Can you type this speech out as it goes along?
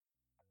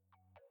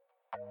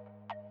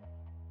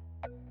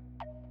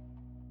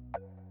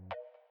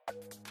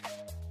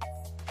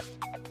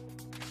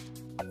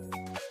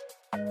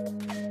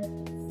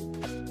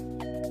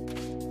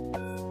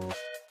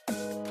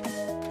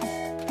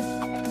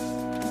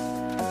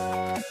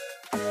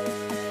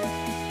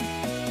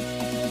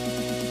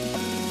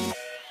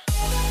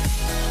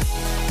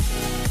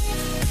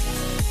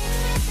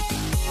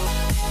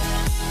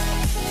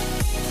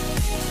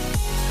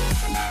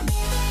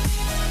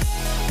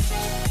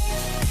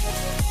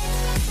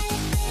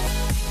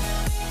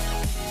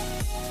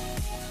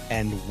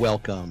and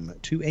welcome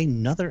to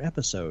another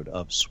episode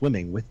of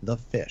Swimming with the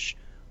Fish.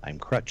 I'm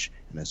Crutch,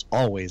 and as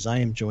always, I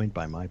am joined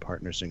by my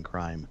partners in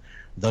crime,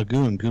 the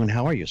Goon. Goon,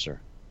 how are you, sir?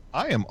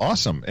 I am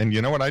awesome. And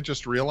you know what I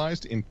just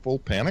realized in full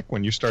panic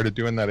when you started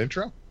doing that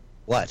intro?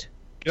 What?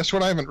 Guess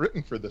what I haven't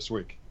written for this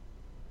week?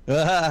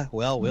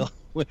 Well,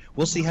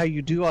 we'll see how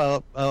you do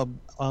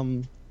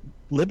ad-libbing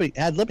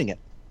it.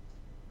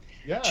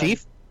 Yeah.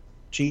 Chief,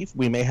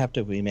 we may have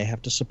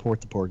to support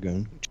the poor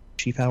Goon.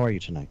 Chief, how are you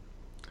tonight?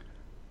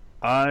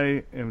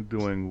 I am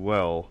doing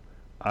well.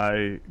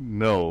 I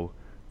know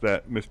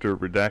that Mr.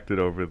 Redacted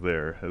over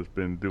there has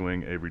been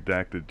doing a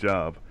redacted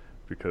job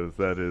because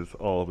that is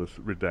all this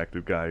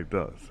redacted guy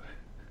does.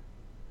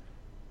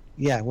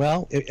 Yeah,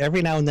 well,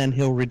 every now and then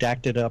he'll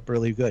redact it up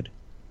really good.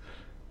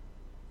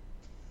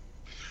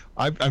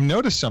 I've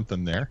noticed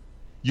something there.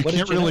 You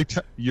can't really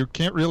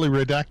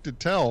redacted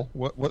tell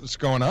what's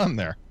going on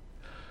there.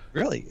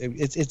 Really,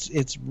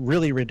 it's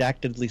really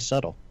redactedly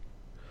subtle.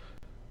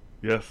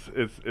 Yes,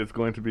 it's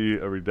going to be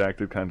a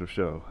redacted kind of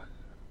show.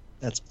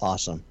 That's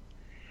awesome.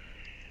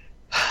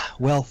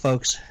 Well,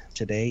 folks,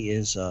 today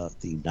is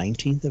the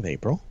 19th of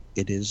April.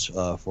 It is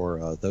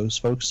for those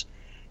folks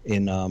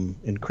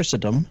in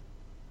Christendom,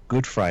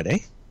 Good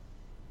Friday.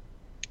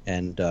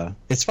 And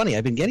it's funny.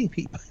 I've been getting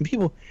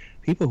people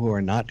who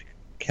are not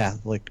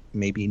Catholic,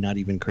 maybe not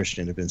even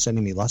Christian, have been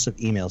sending me lots of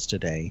emails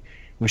today,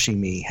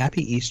 wishing me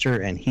Happy Easter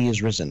and He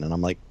is risen. And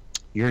I'm like,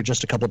 you're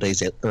just a couple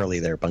days early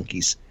there,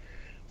 bunkies.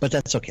 But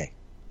that's okay.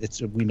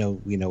 We know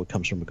it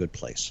comes from a good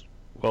place.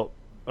 Well,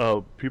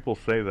 people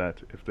say that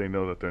if they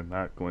know that they're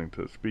not going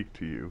to speak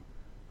to you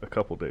a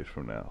couple days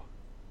from now.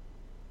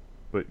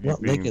 But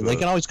they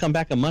can always come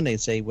back on Monday and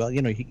say, well,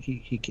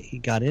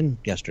 he got in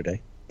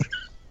yesterday.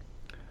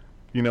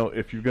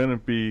 If you're going to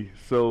be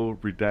so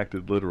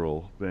redacted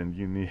literal, then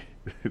you need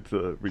it's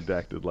a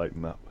redacted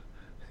lighten up.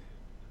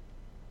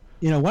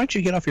 Why don't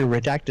you get off your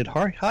redacted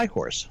high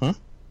horse, huh?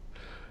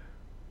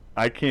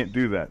 I can't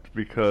do that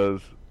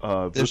because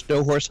there's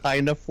no horse high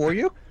enough for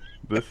you?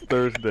 This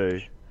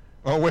Thursday.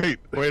 Oh, wait,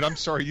 I'm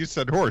sorry, you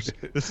said horse.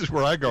 This is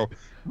where I go.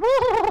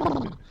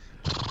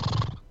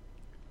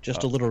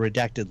 Just a little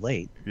redacted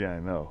late. Yeah, I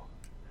know.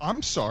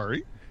 I'm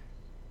sorry.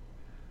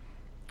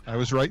 I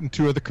was writing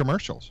two of the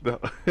commercials. No,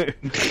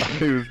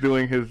 he was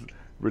doing his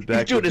redacted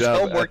He's doing his job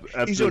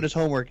homework. He's doing his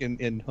homework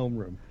in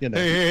homeroom.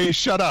 Hey,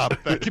 shut up.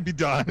 That can be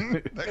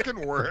done. That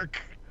can work.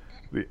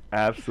 The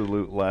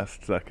absolute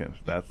last second.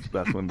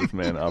 That's when this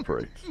man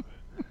operates.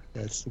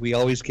 We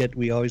always get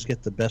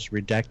the best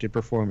redacted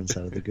performance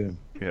out of the Goon.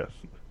 Yes.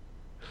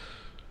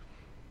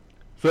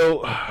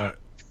 So,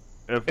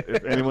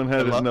 if anyone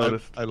hasn't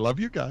noticed, I love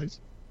you guys.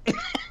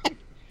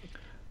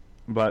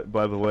 By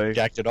the way,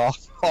 redacted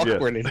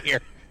awkward in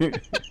here.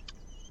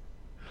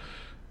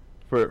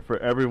 For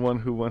everyone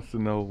who wants to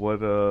know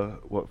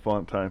what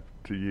font type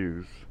to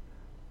use,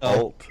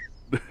 Alt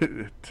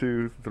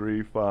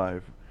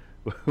 235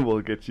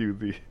 will get you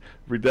the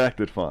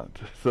redacted font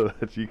so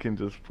that you can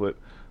just put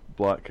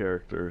block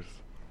characters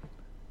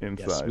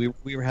inside. Yes,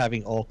 we were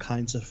having all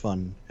kinds of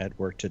fun at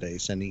work today,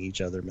 sending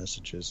each other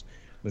messages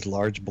with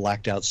large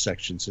blacked out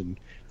sections, and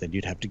then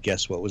you'd have to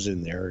guess what was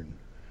in there. And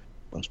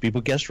most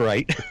people guessed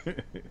right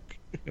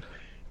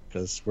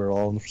because we're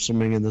all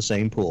swimming in the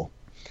same pool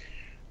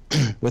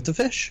with the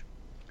fish.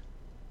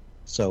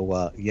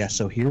 So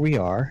so here we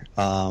are.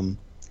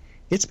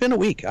 It's been a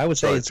week. I would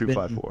say it's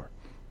 254.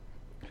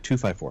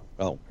 254.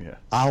 Oh, yeah.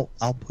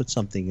 I'll put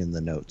something in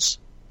the notes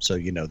so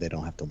they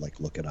don't have to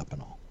look it up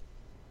and all.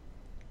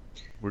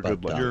 We're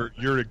good.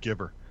 You're a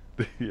giver.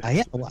 Yes. I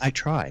am. Well, I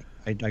try.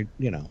 I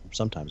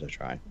sometimes I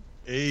try.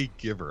 A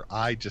giver.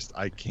 I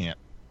can't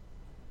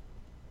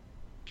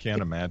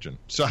imagine.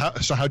 So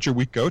how'd your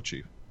week go,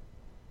 Chief?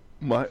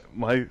 My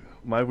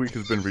week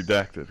has been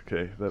redacted.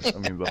 Okay,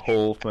 the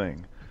whole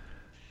thing.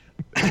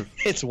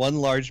 It's one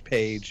large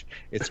page.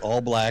 It's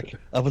all black.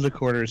 Up in the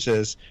corner it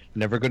says,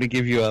 "Never going to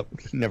give you up.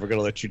 Never going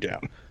to let you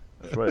down."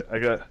 That's right.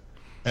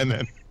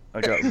 I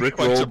got Rick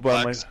bunch rolled of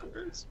by my.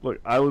 squares. Look,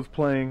 I was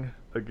playing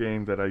a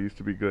game that I used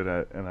to be good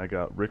at, and I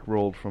got Rick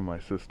rolled from my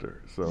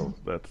sister. So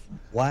that's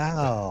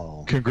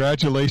wow.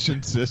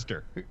 Congratulations,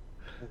 sister.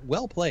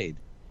 Well played.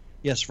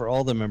 Yes, for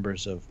all the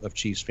members of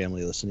Chief's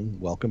family listening,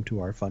 welcome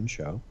to our fun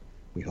show.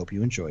 We hope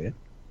you enjoy it.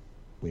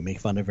 We make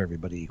fun of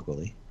everybody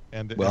equally.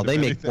 They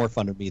make more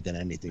fun of me than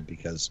anything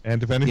because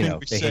if anything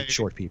they hate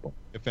short people.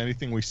 If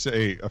anything we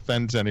say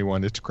offends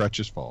anyone, it's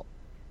Crutch's fault.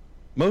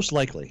 Most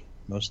likely.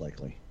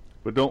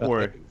 But don't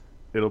worry,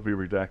 it'll be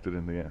redacted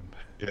in the end.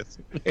 It's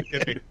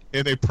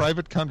in a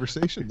private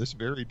conversation this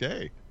very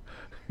day.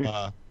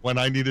 When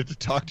I needed to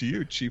talk to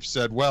you, Chief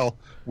said, well,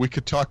 we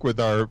could talk with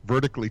our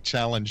vertically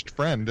challenged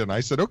friend. And I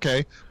said,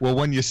 okay, well,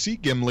 when you see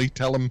Gimli,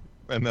 tell him,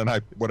 and then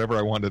whatever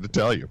I wanted to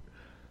tell you.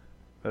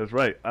 That's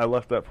right. I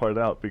left that part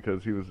out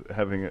because he was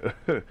having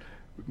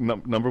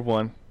number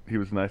one, he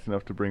was nice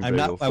enough to bring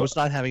bagels. I was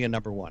not having a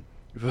number one.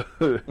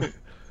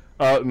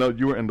 No,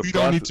 you were in the process. You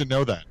don't need to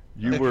know that.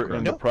 You were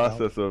in the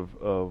process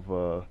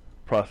of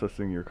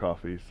processing your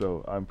coffee,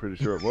 so I'm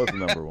pretty sure it was the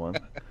number one.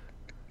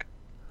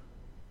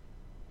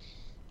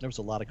 There was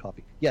a lot of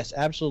coffee. Yes,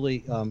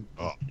 absolutely.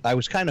 I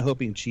was kind of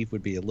hoping Chief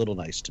would be a little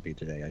nice to me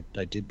today.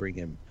 I did bring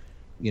him,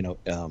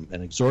 an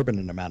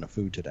exorbitant amount of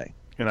food today.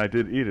 And I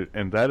did eat it,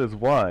 and that is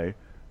why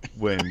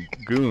when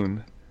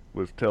Goon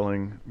was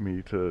telling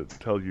me to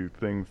tell you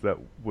things that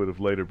would have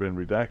later been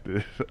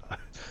redacted,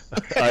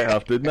 I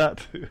opted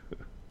not to.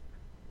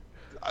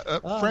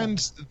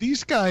 Friends,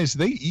 these guys,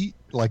 they eat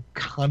like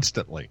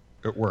constantly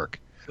at work.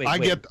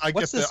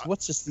 What's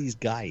this? These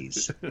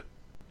guys?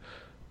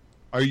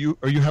 Are you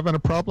having a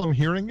problem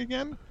hearing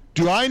again?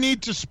 Do I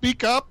need to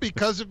speak up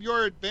because of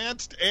your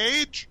advanced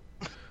age?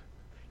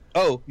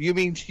 Oh, you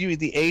mean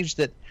the age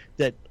that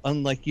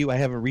unlike you, I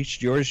haven't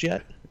reached yours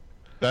yet?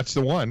 That's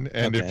the one.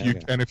 And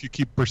if you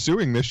keep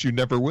pursuing this, you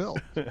never will.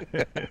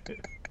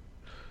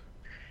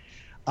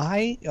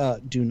 I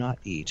do not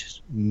eat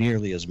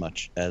nearly as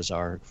much as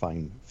our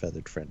fine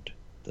feathered friend,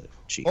 the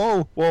Chief.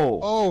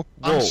 Whoa.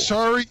 I'm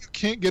sorry you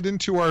can't get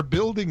into our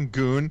building,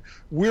 Goon.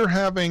 We're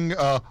having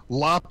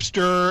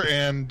lobster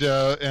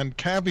and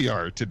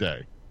caviar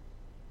today.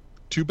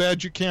 Too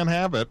bad you can't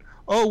have it.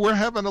 Oh, we're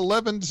having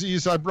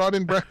 11sies. I brought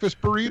in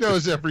breakfast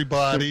burritos,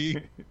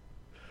 everybody.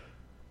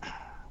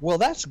 Well,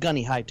 that's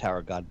Gunny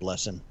Hightower, God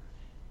bless him.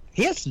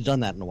 He hasn't done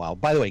that in a while.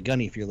 By the way,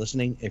 Gunny, if you're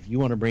listening, if you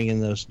want to bring in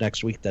those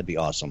next week, that'd be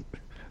awesome.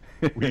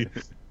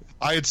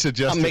 I had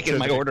suggested I'm making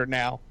my order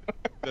now.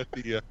 that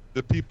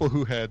the people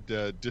who had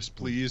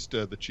displeased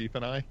the Chief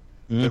and I,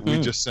 that we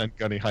just sent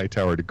Gunny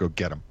Hightower to go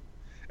get them.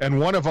 And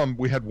one of them,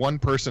 we had one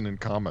person in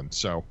common,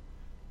 so...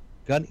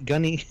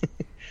 Gunny's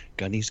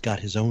got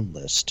his own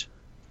list.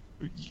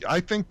 I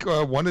think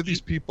one of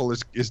these people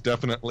is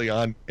definitely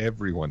on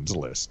everyone's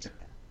list.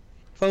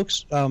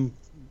 Folks,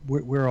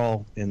 we're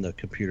all in the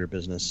computer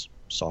business,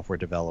 software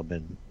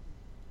development,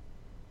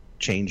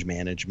 change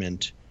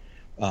management.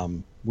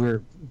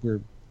 We're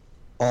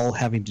all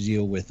having to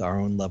deal with our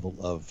own level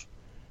of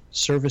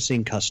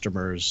servicing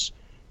customers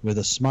with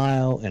a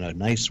smile and a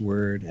nice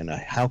word and a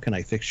how can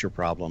I fix your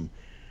problem.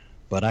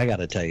 But I got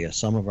to tell you,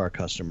 some of our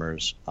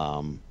customers,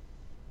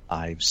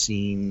 I've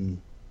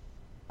seen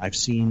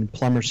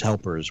plumbers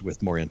helpers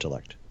with more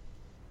intellect.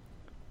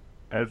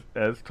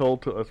 As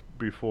told to us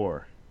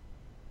before.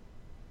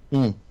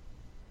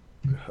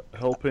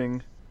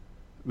 Helping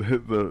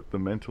the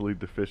mentally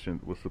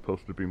deficient was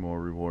supposed to be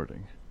more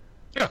rewarding.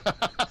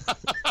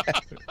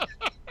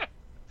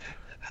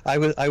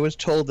 I was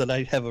told that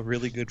I'd have a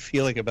really good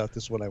feeling about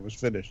this when I was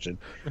finished,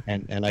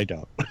 and I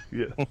don't.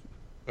 Yeah.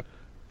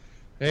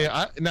 Hey,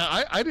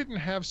 I didn't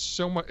have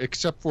so much,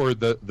 except for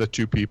the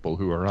two people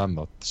who are on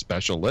the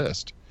special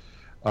list.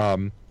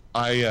 I've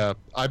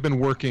been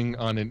working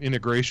on an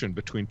integration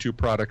between two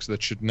products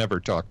that should never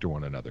talk to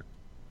one another.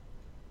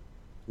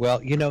 Well,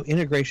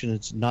 integration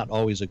is not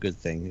always a good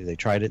thing. They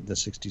tried it in the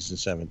 60s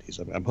and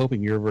 70s. I'm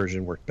hoping your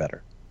version worked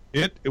better.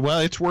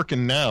 It's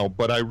working now,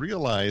 but I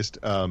realized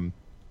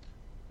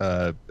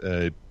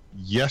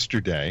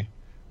yesterday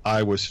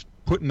I was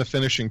putting the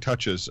finishing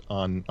touches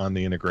on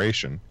the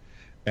integration,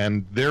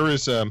 and there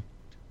is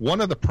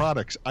one of the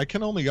products I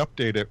can only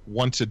update it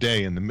once a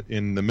day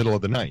in the middle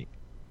of the night.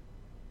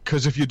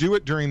 Because if you do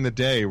it during the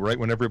day, right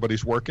when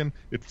everybody's working,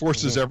 it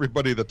forces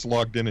everybody that's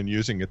logged in and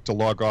using it to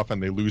log off,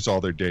 and they lose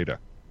all their data.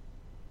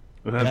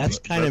 That's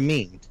kind of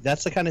mean.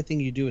 That's the kind of thing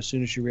you do as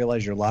soon as you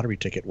realize your lottery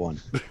ticket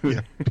won. Yeah,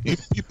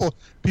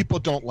 people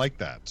don't like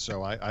that,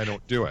 so I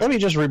don't do it. Let me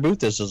just reboot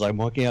this as I'm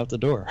walking out the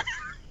door.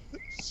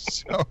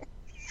 So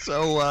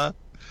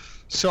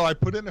I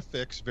put in a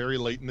fix very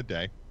late in the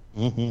day.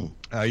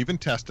 I even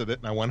tested it,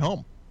 and I went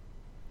home.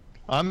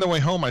 On the way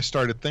home, I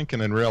started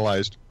thinking and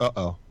realized,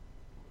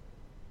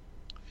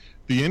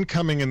 the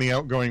incoming and the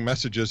outgoing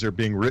messages are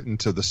being written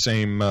to the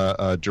same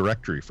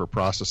directory for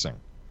processing.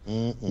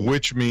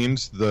 Which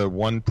means the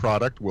one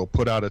product will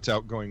put out its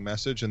outgoing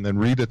message and then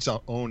read its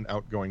own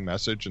outgoing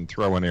message and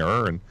throw an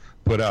error and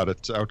put out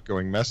its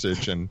outgoing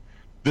message. And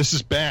this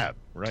is bad,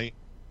 right?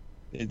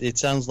 It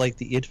sounds like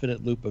the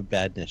infinite loop of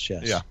badness,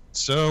 yes. Yeah.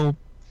 So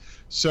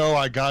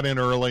I got in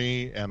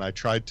early and I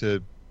tried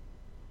to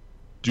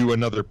do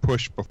another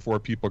push before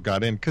people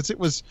got in because it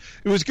was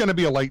going to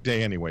be a light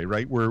day anyway,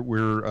 right?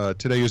 We're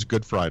today is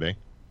Good Friday.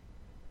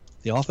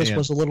 The office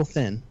was a little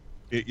thin.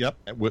 Yep,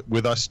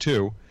 with us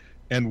too.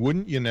 And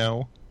wouldn't you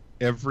know,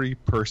 every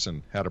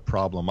person had a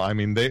problem. I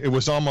mean, it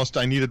was almost,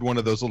 I needed one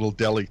of those little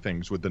deli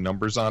things with the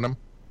numbers on them.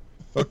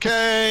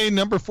 Okay,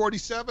 number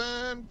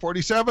 47.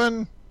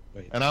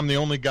 Wait. And I'm the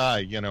only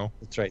guy,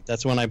 That's right.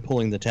 That's when I'm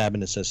pulling the tab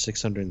and it says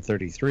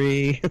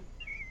 633.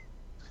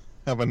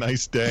 Have a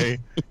nice day.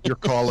 Your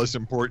call is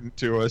important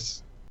to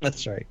us.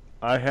 That's right.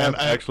 I have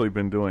actually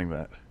been doing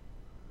that.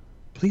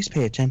 Please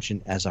pay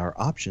attention as our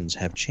options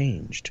have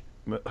changed.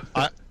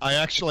 I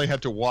actually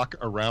had to walk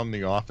around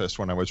the office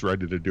when I was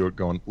ready to do it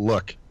going,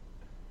 look,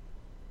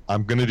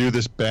 I'm going to do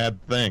this bad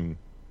thing,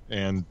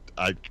 and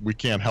we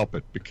can't help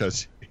it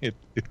because it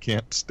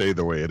can't stay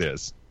the way it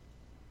is.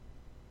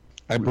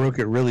 I broke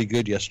it really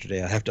good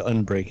yesterday. I have to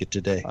unbreak it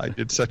today. I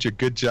did such a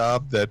good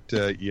job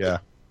that, yeah.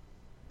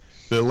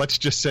 Let's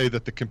just say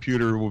that the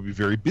computer will be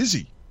very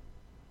busy.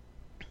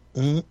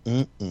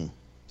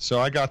 So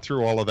I got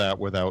through all of that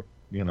without,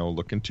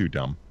 looking too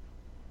dumb.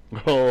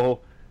 Oh,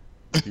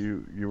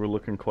 you were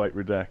looking quite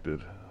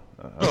redacted.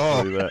 I'll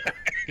tell you that.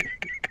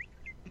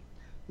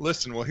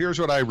 Listen, well, here's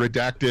what I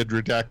redacted,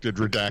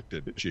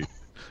 Chief.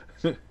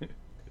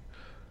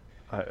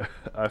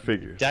 I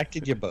figured.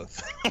 Redacted you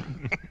both.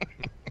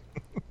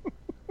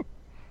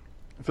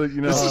 So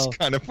this is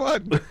kind of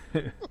fun.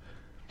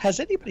 Has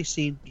anybody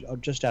seen,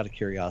 just out of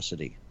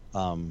curiosity,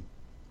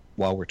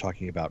 while we're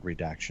talking about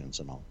redactions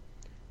and all,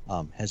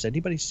 has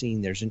anybody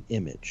seen there's an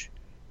image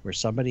where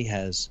somebody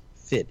has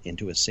fit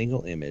into a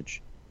single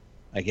image,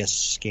 I guess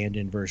scanned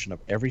in version of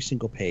every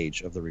single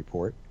page of the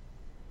report,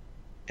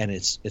 and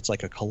it's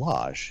like a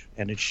collage,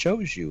 and it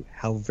shows you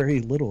how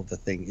very little of the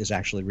thing is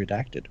actually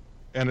redacted.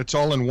 And it's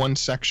all in one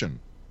section.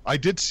 I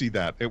did see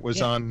that. It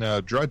was on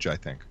Drudge, I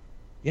think.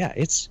 Yeah,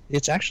 it's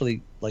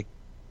actually like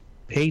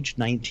page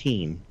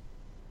 19.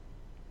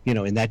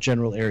 In that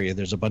general area,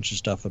 there's a bunch of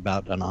stuff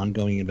about an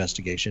ongoing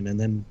investigation, and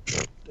then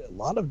a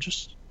lot of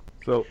just.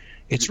 So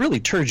it's really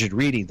turgid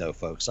reading, though,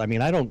 folks. I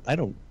mean, I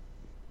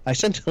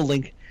sent a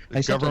link.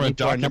 I sent a link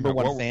to our number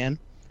one fan.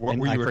 What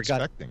were you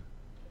expecting?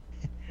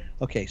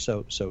 Okay,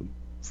 so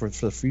for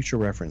the future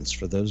reference,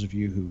 for those of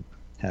you who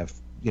have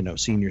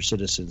senior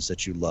citizens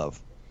that you love,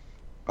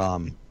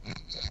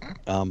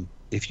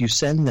 if you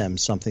send them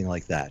something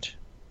like that,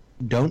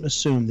 don't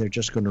assume they're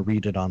just going to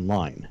read it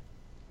online.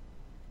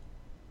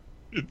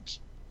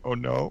 Oh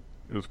no!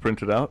 It was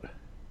printed out.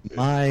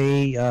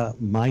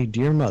 My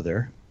dear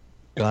mother,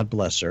 God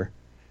bless her,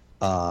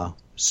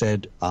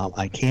 said,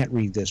 I can't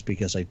read this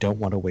because I don't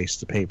want to waste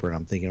the paper. And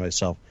I'm thinking to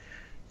myself,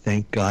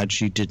 thank God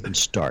she didn't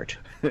start.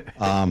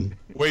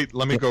 Wait,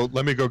 let me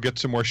go get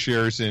some more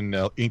shares in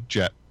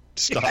Inkjet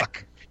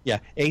stock. Yeah,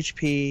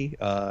 HP,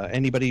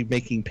 anybody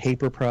making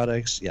paper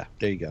products. Yeah,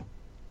 there you go.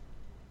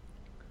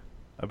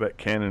 I bet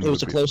Canon. It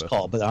was a close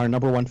call, but our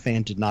number one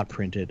fan did not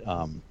print it.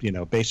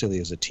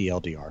 Basically as a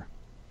TLDR.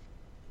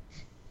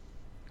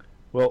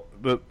 Well,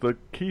 the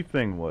key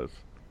thing was,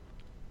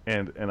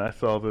 and I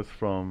saw this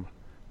from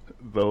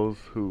those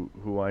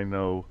who I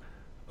know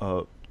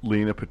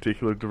lean a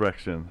particular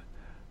direction.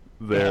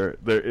 There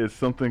is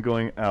something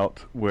going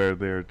out where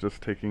they're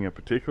just taking a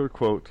particular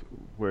quote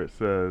where it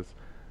says,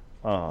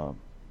 my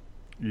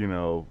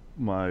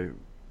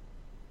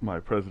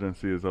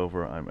presidency is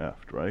over, I'm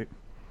effed, right?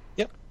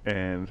 Yep.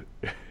 And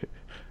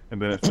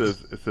then it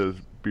says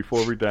before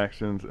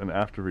redactions and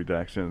after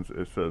redactions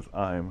it says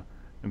I'm,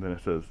 and then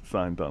it says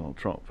signed Donald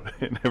Trump,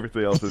 and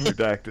everything else is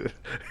redacted.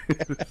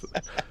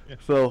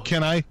 So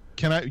can I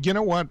you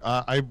know what,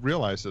 I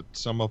realize that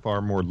some of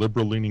our more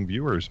liberal leaning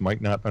viewers might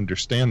not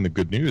understand the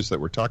good news that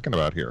we're talking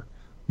about here.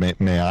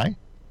 May I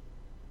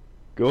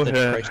go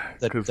ahead?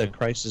 That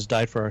Christ has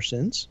died for our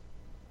sins.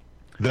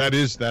 That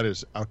is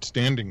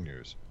outstanding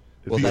news.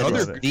 Well,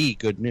 is the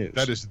good news.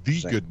 That is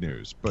the good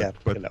news.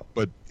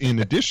 But in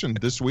addition,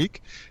 this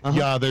week,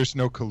 there's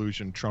no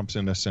collusion. Trump's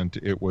innocent.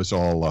 It was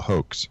all a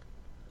hoax.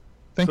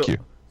 Thank you.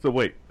 So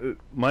wait,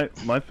 my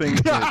thing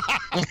is,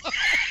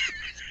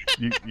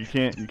 you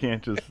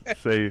can't just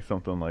say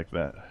something like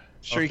that.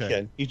 Sure, okay. You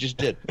can. You just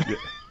did.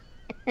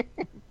 Yeah.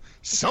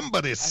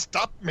 Somebody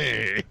stop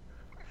me!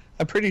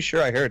 I'm pretty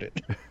sure I heard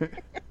it.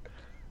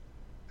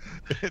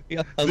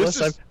 Yeah,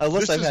 unless I've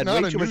had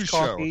way too much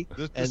coffee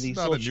and these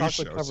little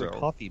chocolate-covered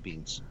coffee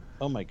beans.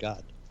 Oh my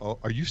God! Oh,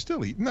 are you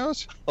still eating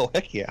those? Oh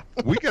heck yeah!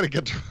 We gotta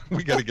get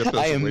those.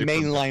 I am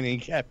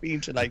mainlining caffeine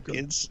tonight,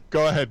 kids.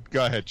 Go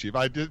ahead, Chief.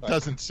 It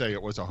doesn't say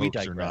it was a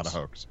hoax or not a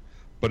hoax,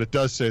 but it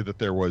does say that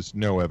there was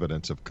no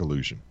evidence of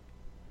collusion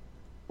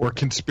or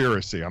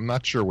conspiracy. I'm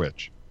not sure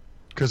which,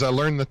 because I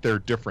learned that they're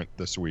different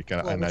this week,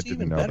 and I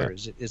didn't know that.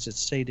 Is it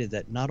stated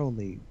that not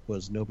only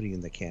was nobody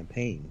in the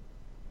campaign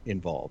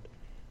involved,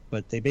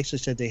 but they basically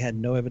said they had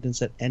no evidence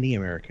that any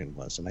American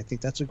was, and I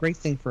think that's a great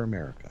thing for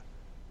America.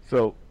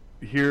 So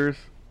here's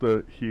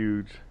the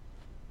huge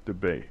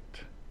debate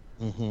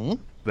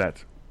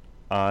that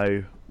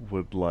I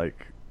would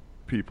like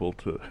people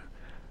to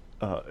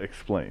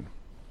explain.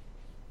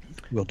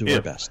 We'll do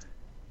our best.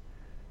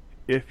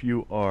 If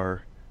you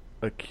are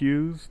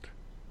accused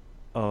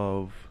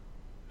of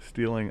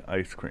stealing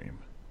ice cream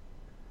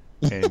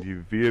and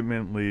you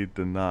vehemently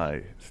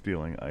deny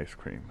stealing ice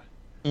cream,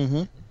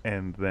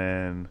 and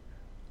then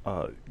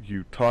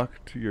you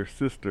talk to your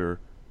sister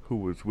who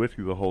was with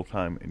you the whole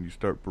time and you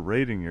start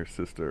berating your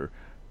sister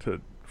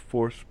to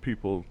force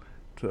people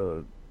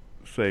to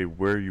say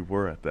where you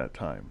were at that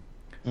time,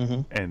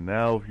 and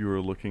now you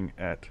are looking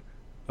at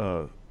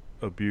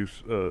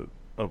abuse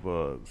of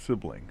a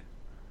sibling,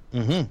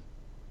 and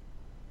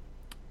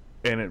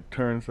it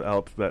turns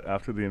out that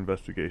after the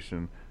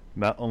investigation,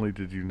 not only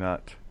did you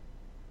not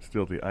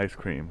steal the ice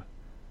cream,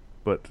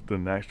 but the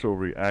natural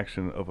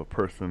reaction of a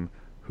person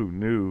who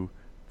knew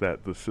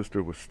that the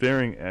sister was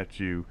staring at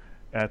you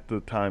at the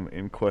time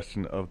in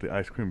question of the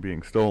ice cream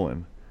being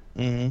stolen.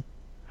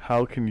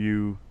 How can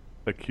you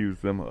accuse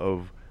them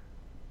of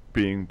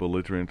being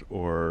belligerent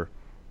or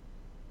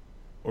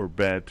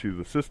bad to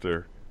the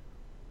sister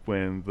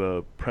when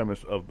the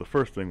premise of the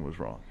first thing was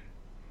wrong?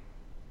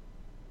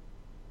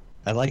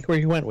 I like where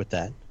you went with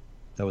that.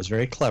 That was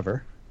very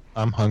clever.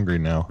 I'm hungry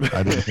now.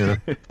 I didn't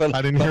hear.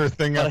 I didn't hear a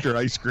thing after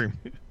ice cream.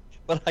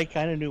 But I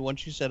kind of knew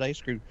once you said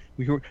ice cream,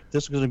 this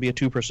was going to be a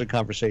two-person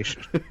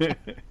conversation.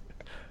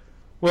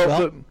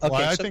 Well,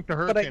 I think the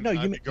hurricane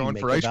might be going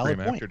for ice cream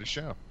point. after the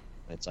show.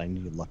 It's I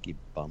knew, lucky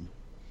bum.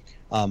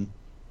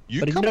 You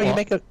but come you on.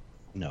 make a.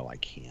 No, I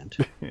can't.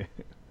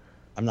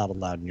 I'm not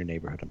allowed in your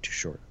neighborhood. I'm too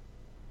short.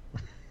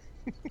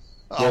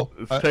 Well,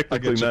 it's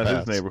technically not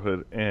his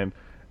neighborhood, and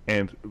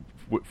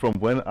from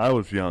when I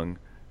was young,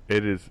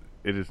 it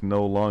is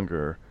no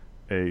longer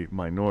a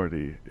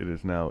minority. It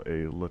is now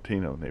a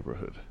Latino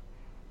neighborhood.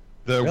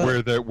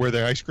 Where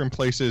the ice cream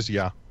place is,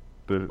 yeah.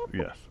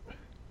 Yes.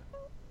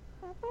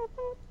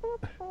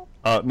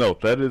 No,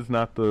 that is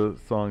not the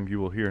song you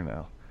will hear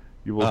now.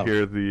 You will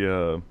hear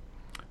the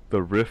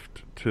riff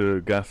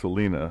to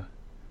Gasolina,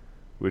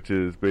 which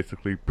is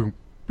basically boom,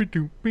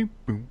 boom, boom,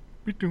 boom,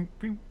 boom,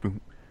 boom,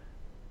 boom,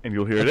 and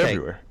you'll hear it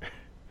everywhere.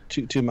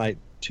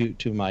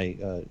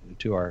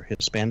 To our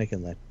Hispanic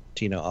and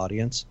Latino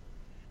audience,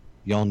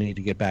 y'all need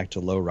to get back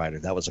to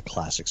Lowrider. That was a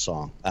classic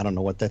song. I don't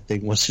know what that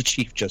thing was the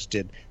Chief just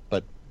did,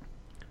 but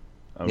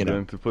I'm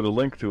going to put a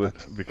link to it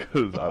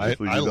because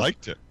obviously I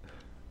liked it.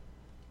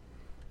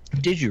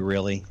 Did you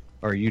really,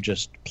 or are you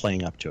just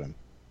playing up to him?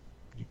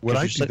 Would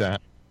I do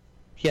that?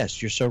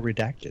 Yes, you're so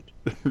redacted.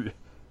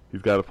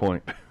 He's got a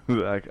point.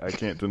 I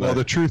can't deny. Well,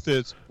 the truth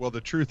is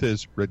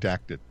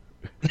redacted.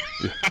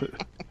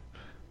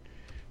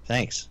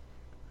 Thanks.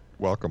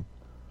 Welcome.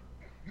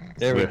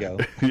 There we go.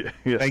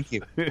 Yeah. Thank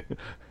you.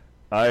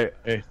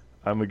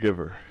 I'm a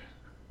giver.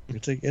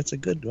 It's a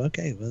good.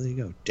 Okay, well there you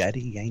go.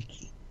 Daddy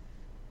Yankee,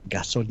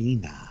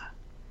 Gasolina.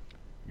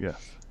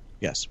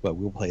 Yes, but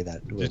we'll play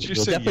that. We'll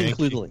definitely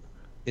include a link.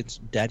 It's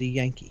Daddy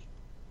Yankee.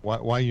 Why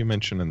are you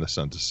mentioning the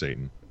Sons of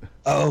Satan?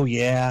 Oh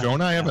yeah.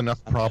 Don't I have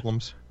enough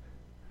problems?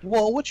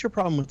 Well, what's your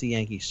problem with the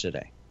Yankees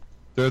today?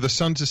 They're the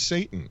Sons of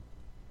Satan.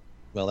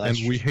 Well,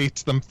 that's we hate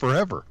them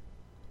forever.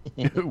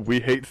 We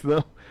hate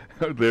them.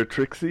 They're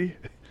tricksy.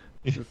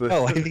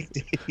 Oh, I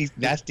think he's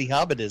nasty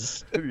hobbit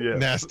is. Yeah.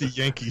 Nasty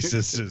Yankee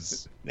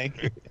sisters.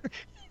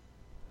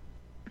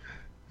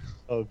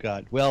 Oh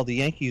God. Well, the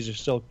Yankees are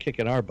still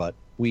kicking our butt.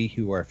 We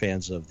who are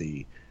fans of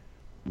the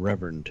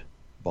Reverend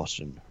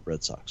Boston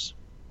Red Sox.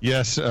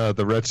 Yes,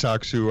 the Red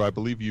Sox, who I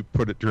believe you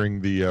put it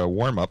during the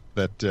warm-up,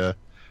 that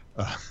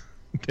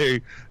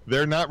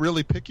they're not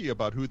really picky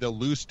about who they'll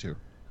lose to.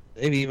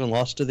 They've even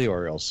lost to the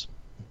Orioles.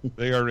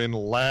 They are in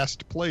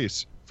last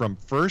place from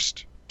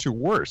first to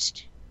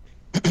worst.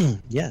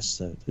 Yes,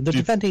 they're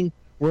defending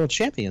world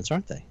champions,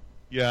 aren't they?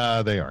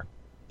 Yeah, they are.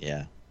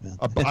 Yeah.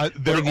 Well, what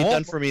have you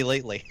done for me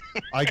lately?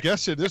 I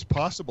guess it is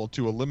possible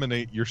to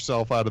eliminate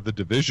yourself out of the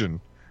division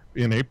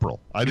in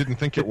April. I didn't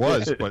think it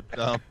was, but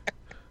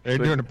they're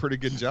doing a pretty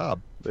good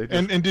job.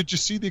 And did you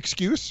see the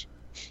excuse?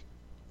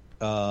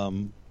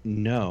 No.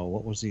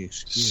 What was the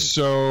excuse?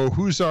 So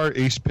who's our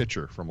ace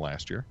pitcher from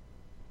last year?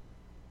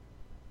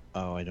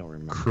 Oh, I don't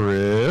remember.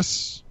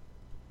 Chris.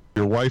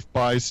 Your wife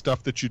buys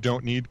stuff that you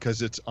don't need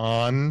because it's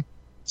on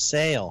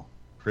sale.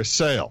 Chris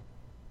Sale.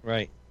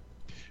 Right.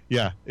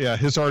 Yeah.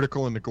 His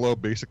article in the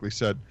Globe basically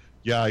said,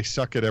 "Yeah, I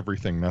suck at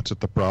everything. That's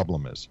what the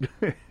problem is."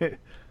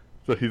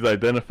 So he's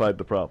identified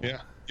the problem.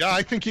 Yeah.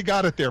 I think you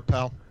got it there,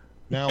 pal.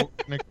 Now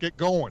get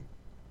going.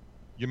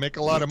 You make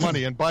a lot of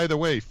money, and by the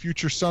way,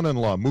 future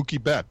son-in-law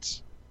Mookie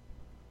Betts.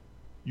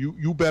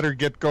 You better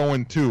get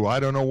going too. I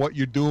don't know what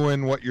you're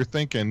doing, what you're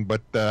thinking,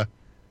 but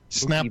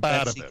snap Mookie out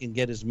Betts, of it. He can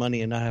get his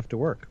money and not have to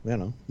work. You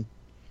know.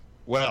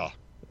 Well,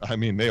 I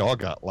mean, they all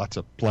got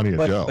plenty of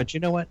dough. But you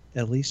know what?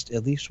 At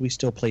least we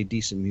still play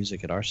decent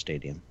music at our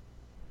stadium.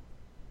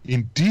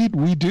 Indeed,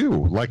 we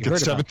do. Like You at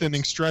heard about seventh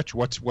inning stretch,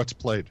 what's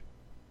played?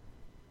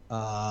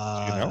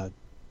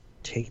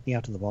 Take Me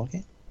Out to the Ball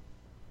Game?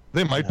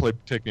 They might play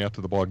 "Take Me Out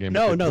to the Ball Game."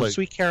 No,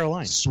 Sweet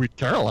Caroline. Sweet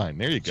Caroline.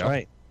 There you go. That's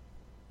right.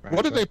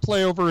 What do they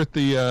play over at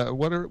the?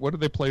 What do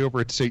they play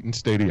over at Satan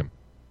Stadium?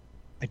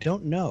 I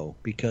don't know,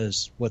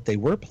 because what they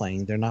were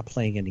playing, they're not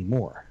playing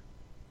anymore.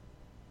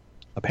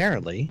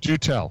 Apparently. Do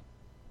tell.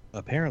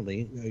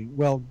 Apparently.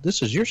 Well,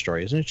 this is your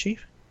story, isn't it,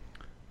 Chief?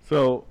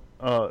 So,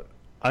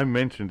 I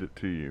mentioned it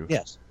to you.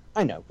 Yes,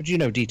 I know, but you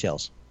know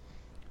details.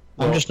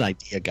 Well, I'm just an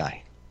idea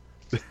guy.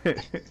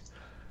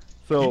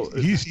 So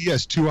he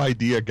has two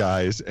idea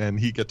guys, and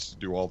he gets to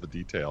do all the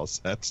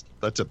details. That's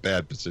a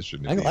bad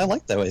position. I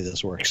like the way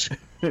this works.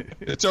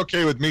 It's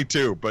okay with me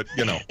too, but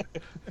you know.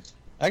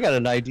 I got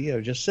an idea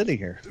of just sitting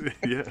here.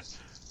 Yeah,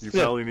 you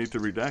probably need to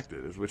redact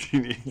it. Is what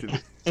you need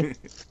to do.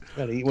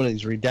 Got to eat one of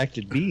these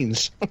redacted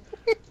beans.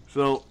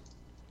 So,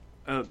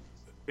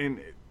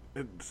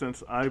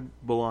 since I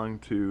belong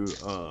to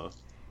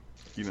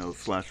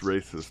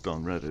 /racist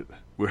on Reddit,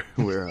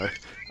 where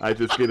I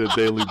just get a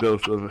daily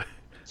dose of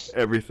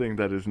everything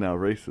that is now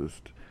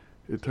racist.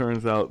 It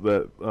turns out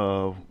that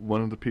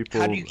one of the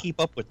people. How do you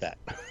keep up with that?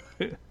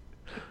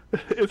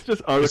 It's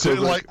just articles. Is it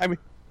like, I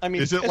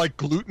mean, is it like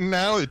gluten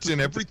now? It's in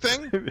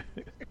everything.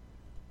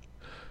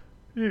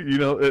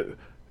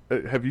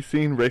 Have you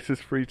seen racist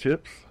free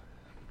chips?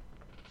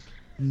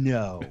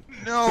 No.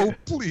 No,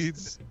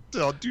 please.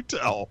 Do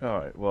tell. All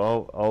right.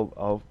 Well,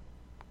 I'll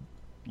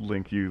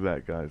link you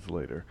that guys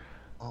later.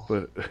 Oh.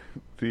 But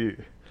the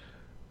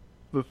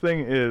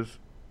thing is,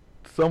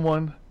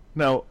 someone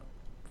now,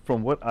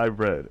 from what I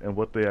read and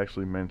what they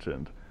actually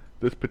mentioned,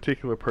 this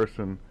particular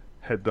person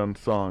had done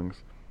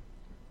songs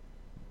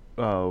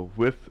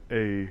with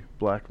a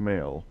black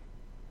male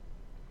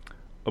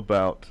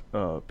about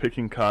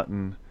picking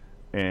cotton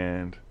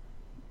and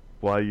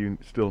why you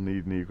still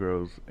need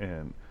Negroes,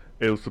 and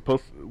it was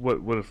supposed to,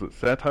 what is it,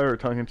 satire or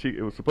tongue in cheek?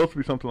 It was supposed to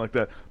be something like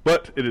that,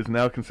 but it is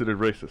now considered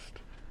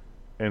racist,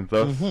 and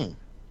thus,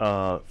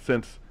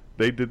 since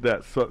they did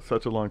that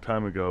such a long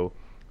time ago,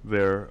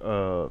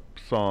 their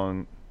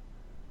song,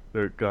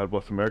 their "God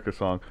Bless America"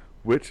 song,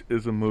 which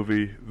is a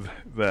movie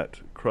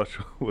that Crush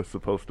was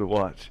supposed to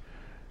watch,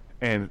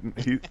 and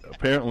he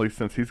apparently,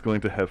 since he's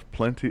going to have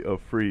plenty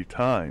of free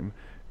time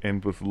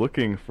and was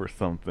looking for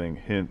something,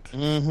 hint,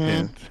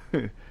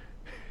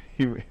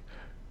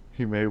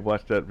 he may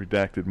watch that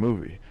redacted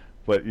movie,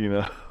 but you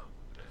know.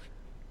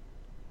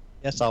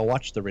 Yes, I'll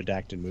watch the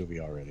redacted movie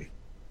already.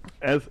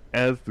 As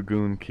the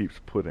Goon keeps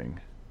putting,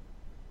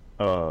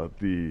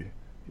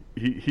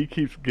 he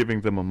keeps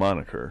giving them a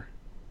moniker,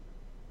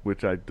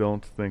 which I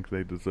don't think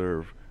they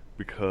deserve,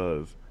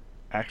 because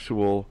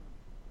actual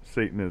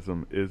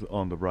Satanism is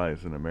on the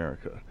rise in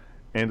America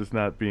and is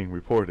not being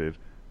reported.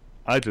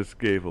 I just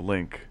gave a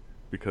link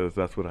because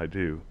that's what I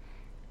do,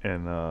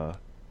 and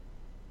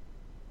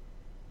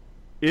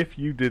if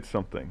you did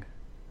something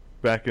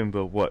back in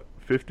the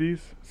 50s,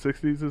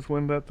 60s is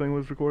when that thing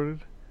was recorded.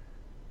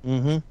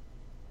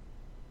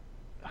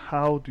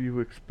 How do you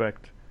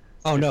expect?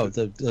 Oh no,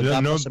 the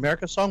God Bless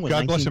America song was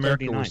God Bless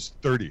America 1939. was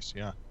 30s,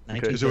 yeah.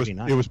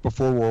 1939. It was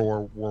before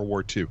World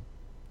War II.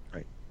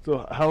 Right.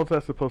 So how is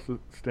that supposed to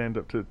stand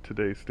up to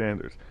today's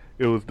standards?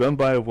 It was done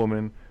by a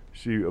woman.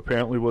 She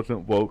apparently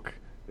wasn't woke.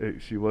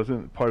 She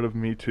wasn't part of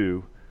Me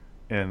Too,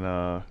 and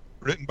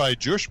Written by a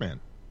Jewish man.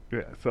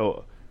 yeah.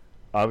 So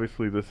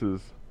obviously this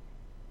is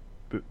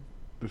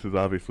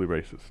obviously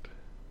racist.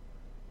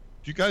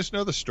 Do you guys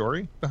know the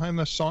story behind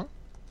this song?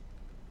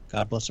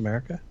 God Bless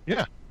America?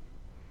 Yeah.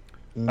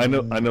 I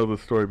know the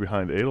story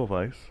behind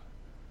Edelweiss.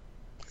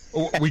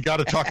 Oh, we got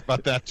to talk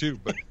about that too.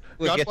 But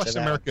We'll God get Bless to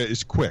that. America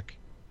is quick.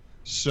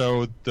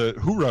 So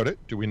who wrote it?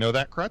 Do we know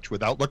that, Crutch?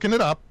 Without looking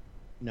it up,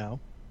 No.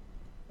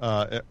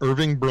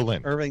 Irving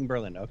Berlin, Irving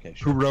Berlin. Okay,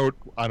 who sure. wrote,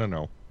 I don't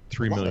know,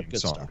 3 A lot of million good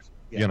songs. stuff.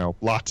 Yeah. You know,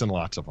 lots and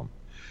lots of them.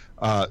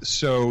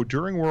 So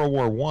during World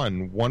War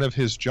one of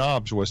his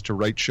jobs was to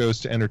write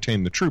shows to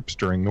entertain the troops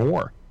during the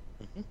war.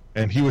 Mhm.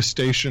 And he was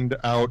stationed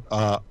out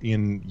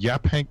in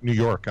Yaphank, New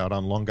York, out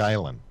on Long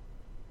Island.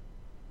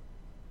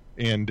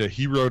 And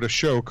he wrote a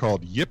show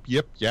called Yip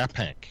Yip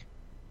Yaphank.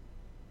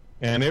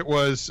 And it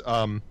was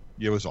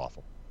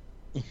awful.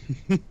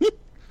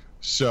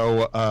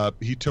 So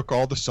he took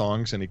all the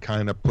songs and he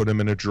kind of put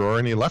them in a drawer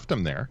and he left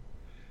them there.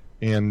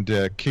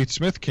 And Kate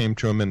Smith came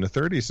to him in the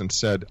 30s and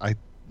said,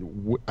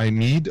 I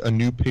need a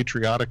new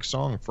patriotic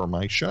song for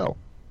my show.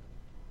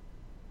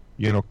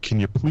 You know, can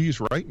you please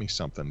write me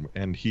something?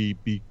 And he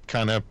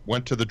kind of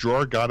went to the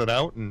drawer, got it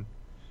out, and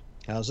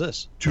How's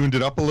this? tuned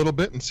it up a little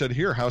bit and said,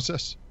 here, how's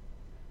this?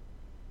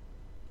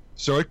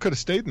 So it could have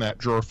stayed in that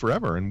drawer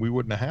forever and we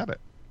wouldn't have had it.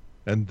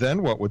 And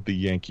then what would the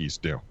Yankees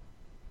do?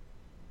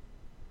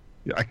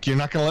 You're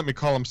not going to let me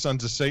call them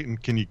Sons of Satan.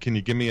 Can you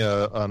give me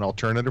an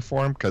alternative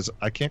for them? Because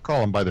I can't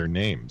call them by their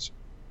names.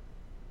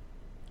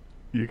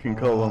 You can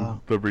call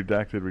them the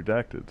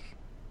redacteds.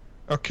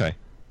 Okay.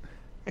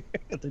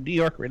 The New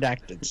York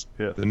Redacteds.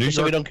 Yeah. The New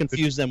So we York, don't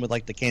confuse them with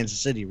like the Kansas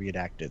City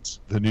Redacteds.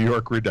 the New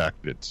York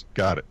Redacteds.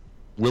 Got it.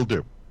 Will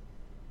do.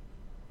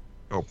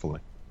 Hopefully.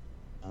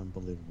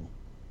 Unbelievable.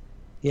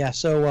 Yeah.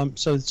 So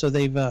so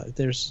they've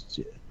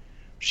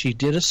she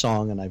did a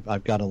song, and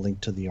I've got a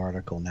link to the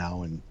article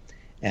now,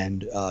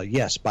 and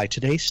yes, by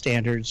today's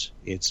standards,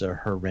 it's a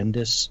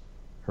horrendous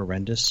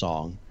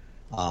song,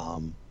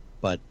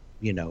 but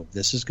you know,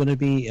 this is going to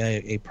be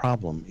a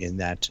problem in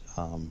that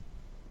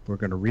we're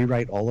going to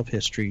rewrite all of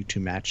history to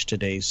match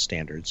today's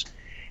standards.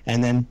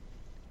 And then,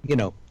 you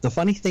know, the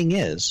funny thing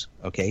is,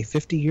 okay,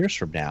 50 years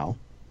from now,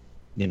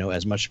 you know,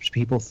 as much as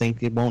people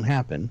think it won't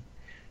happen,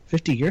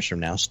 50 years from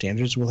now,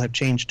 standards will have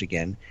changed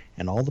again,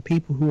 and all the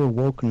people who are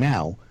woke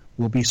now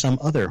will be some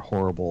other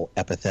horrible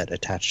epithet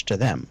attached to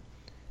them,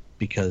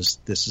 because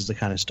this is the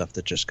kind of stuff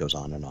that just goes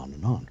on and on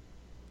and on.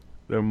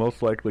 They're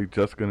most likely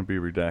just going to be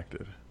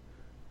redacted.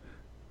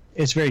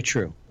 It's very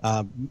true.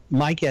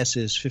 My guess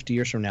is 50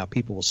 years from now,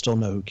 people will still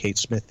know who Kate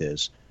Smith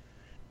is,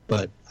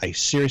 but I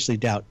seriously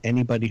doubt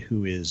anybody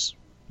who is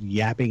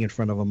yapping in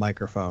front of a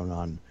microphone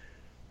on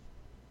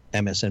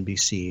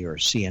MSNBC or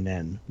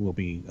CNN will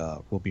be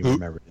Who?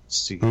 remembered.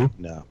 Who?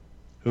 No.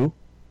 Who?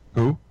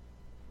 Who?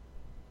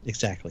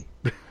 Exactly.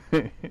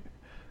 Okay.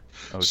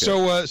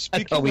 So I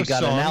speaking thought we of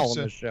got an owl songs,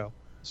 on the show.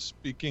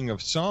 speaking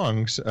of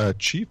songs,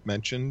 Chief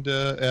mentioned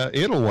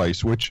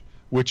Edelweiss, which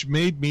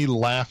made me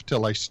laugh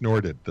till I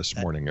snorted this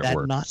morning at That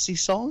work. Nazi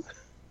song?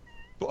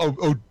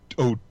 Oh,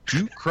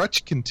 Duke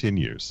Crutch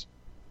continues.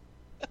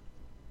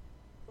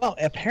 Well,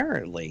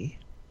 apparently,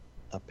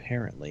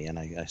 and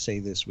I say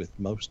this with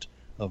most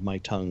of my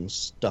tongue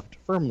stuffed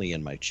firmly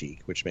in my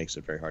cheek, which makes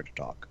it very hard to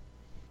talk.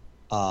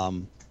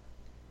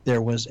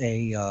 There was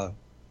a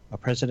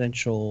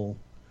presidential,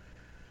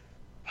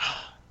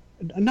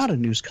 not a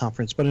news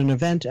conference, but an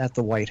event at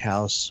the White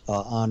House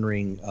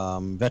honoring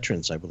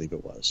veterans, I believe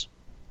it was.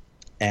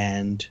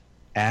 And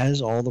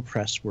as all the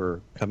press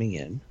were coming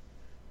in,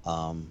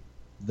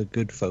 the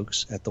good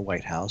folks at the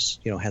White House,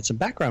 had some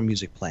background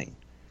music playing.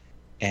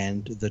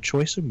 And the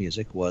choice of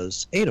music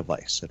was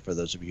Edelweiss. And for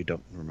those of you who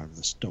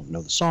don't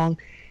know the song,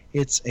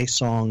 it's a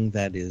song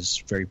that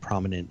is very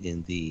prominent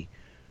in the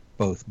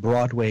both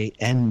Broadway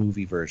and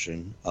movie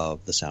version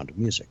of The Sound of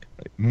Music.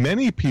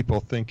 Many people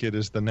think it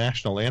is the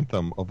national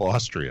anthem of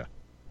Austria.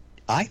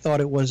 I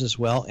thought it was as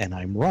well, and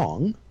I'm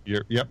wrong.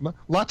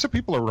 Lots of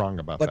people are wrong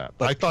about that.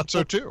 I thought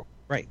so too.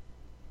 Right.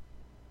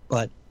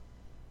 But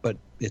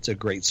it's a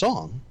great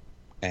song,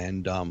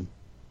 and do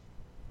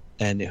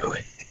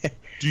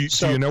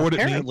you know what it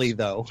means? Apparently,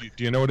 though,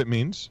 do you know what it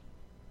means?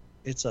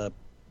 It's a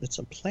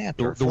plant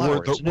or a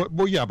flower.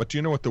 Well, yeah, but do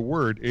you know what the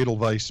word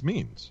Edelweiss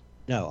means?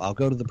 No, I'll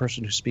go to the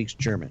person who speaks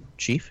German.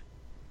 Chief?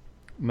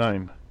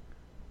 9.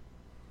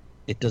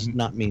 It does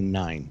not mean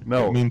 9.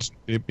 No,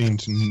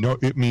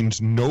 it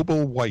means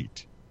noble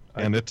white,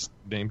 and it's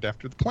named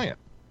after the plant.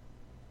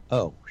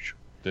 Oh,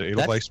 the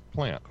Edelweiss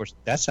plant. Of course,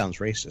 that sounds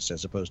racist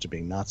as opposed to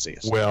being Nazi.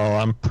 Well,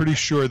 I'm pretty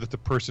sure that the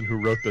person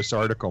who wrote this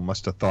article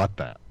must have thought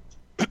that.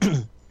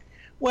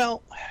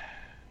 Well,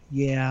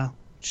 yeah,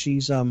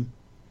 she's a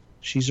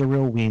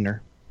real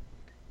wiener.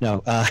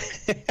 No,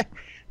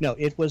 no,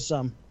 it was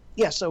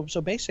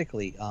So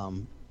basically,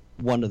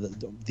 one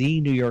of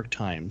the New York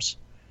Times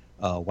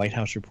White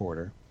House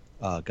reporter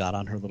got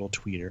on her little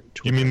Twitter.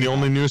 You mean the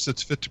only news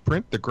that's fit to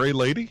print? The Gray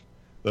Lady,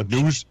 a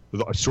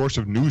source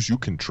of news you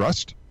can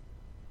trust.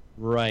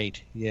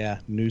 Right. Yeah,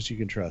 news you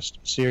can trust.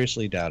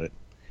 Seriously doubt it.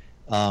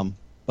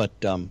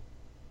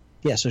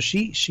 Yeah. So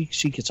she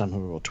gets on her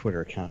little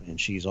Twitter account and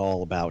she's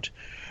all about,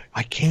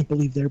 I can't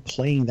believe they're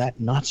playing that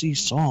Nazi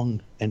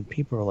song, and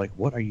people are like,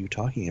 what are you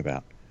talking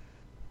about?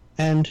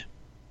 And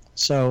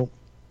so,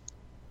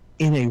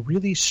 in a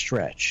really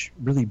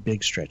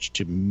big stretch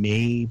to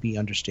maybe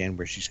understand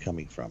where she's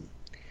coming from,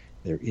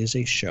 there is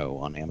a show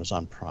on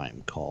Amazon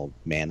Prime called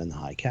Man in the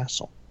High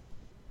Castle,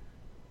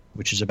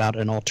 which is about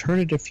an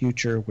alternative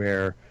future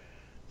where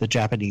the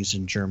Japanese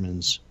and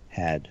Germans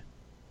had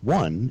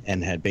won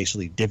and had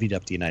basically divvied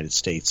up the United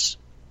States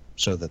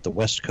so that the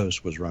West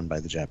Coast was run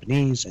by the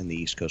Japanese and the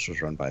East Coast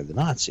was run by the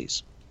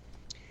Nazis.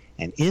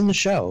 And in the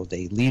show,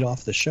 they lead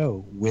off the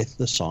show with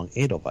the song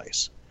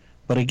Edelweiss.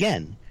 But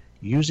again,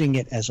 using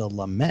it as a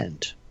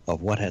lament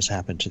of what has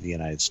happened to the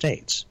United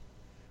States.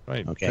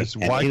 Right. Okay.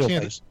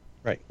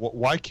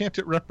 Why can't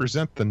it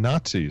represent the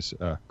Nazis,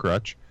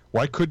 Crutch?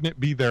 Why couldn't it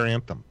be their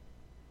anthem?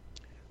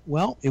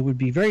 Well, it would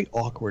be very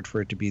awkward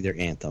for it to be their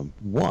anthem.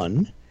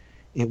 One,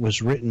 it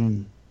was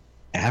written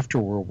after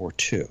World War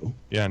II.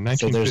 Yeah, 1959.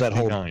 So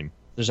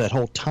there's that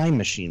whole time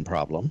machine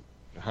problem.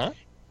 Uh-huh.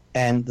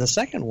 And the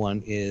second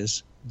one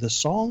is the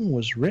song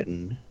was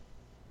written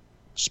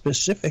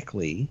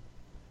specifically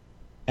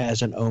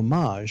as an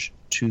homage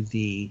to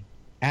the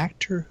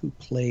actor who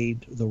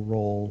played the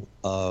role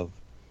of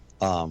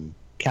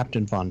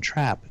Captain Von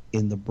Trapp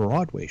in the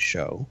Broadway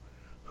show,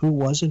 who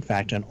was in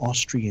fact an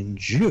Austrian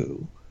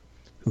Jew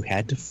who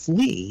had to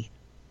flee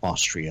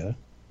Austria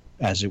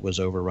as it was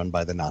overrun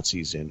by the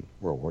Nazis in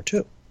World War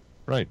II.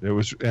 Right. It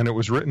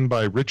was written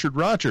by Richard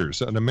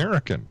Rodgers, an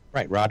American.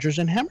 Right, Rodgers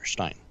and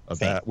Hammerstein.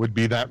 That would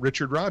be that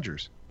Richard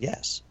Rodgers.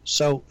 Yes.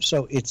 So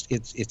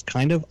it's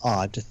kind of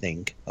odd to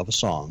think of a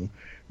song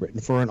written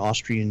for an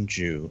Austrian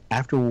Jew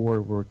after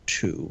World War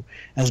II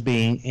as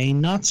being a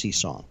Nazi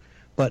song.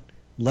 But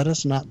let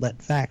us not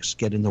let facts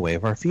get in the way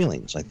of our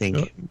feelings. I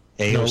think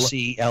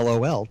AOC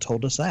LOL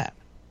told us that.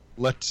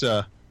 Let's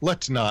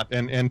not.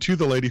 And to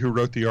the lady who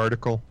wrote the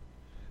article,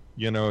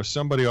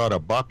 somebody ought to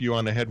bop you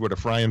on the head with a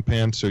frying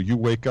pan so you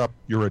wake up.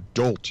 You're a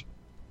dolt.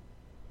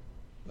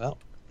 Well,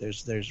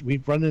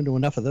 we've run into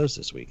enough of those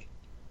this week.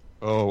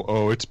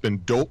 Oh, it's been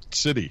Dolt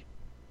City.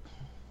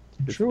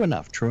 True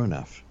enough.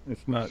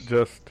 It's not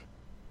just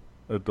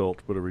a dolt,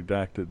 but a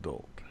redacted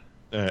dolt.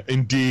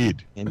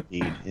 Indeed.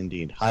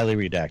 Highly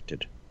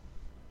redacted.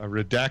 A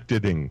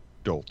redacteding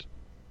dolt.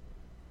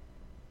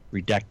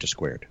 Redacta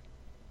squared.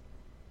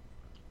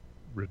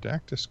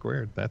 Redacta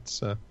squared.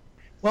 That's...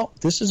 Well,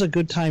 this is a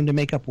good time to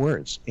make up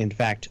words. In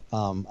fact,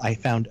 I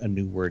found a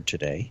new word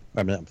today.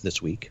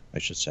 This week, I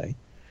should say.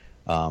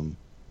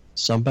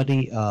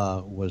 Somebody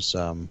was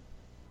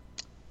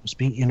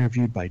being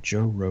interviewed by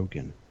Joe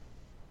Rogan.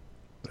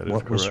 That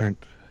is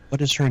correct.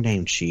 What is her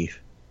name,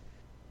 Chief?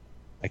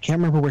 I can't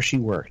remember where she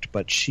worked,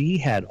 but she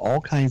had all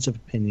kinds of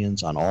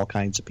opinions on all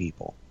kinds of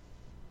people.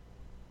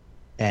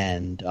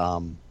 And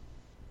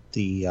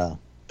the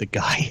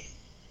guy,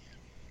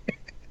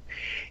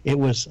 it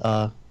was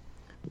the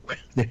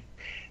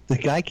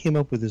guy came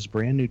up with this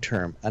brand new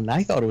term, and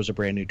I thought it was a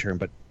brand new term,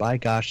 but by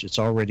gosh, it's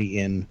already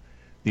in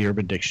the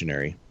Urban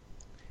Dictionary.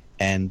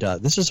 And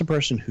this is a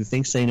person who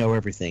thinks they know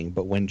everything,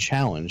 but when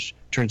challenged,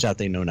 turns out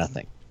they know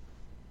nothing.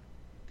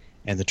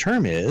 And the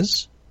term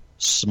is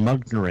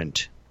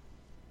smugnorant.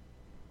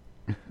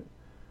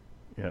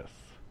 Yes.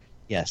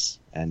 Yes,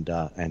 and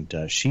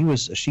she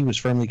was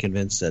firmly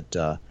convinced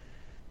that.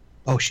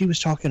 She was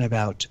talking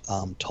about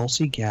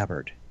Tulsi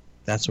Gabbard.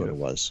 That's what it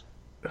was.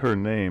 Her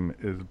name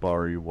is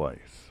Bari Weiss.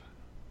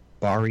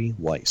 Bari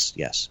Weiss,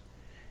 yes,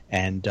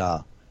 and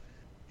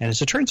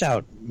as it turns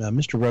out,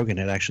 Mr. Rogan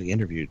had actually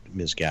interviewed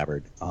Ms.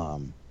 Gabbard,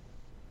 and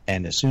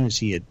as soon as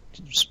he had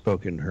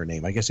spoken her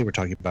name, I guess they were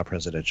talking about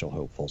presidential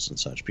hopefuls and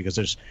such, because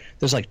there's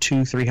like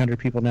 200-300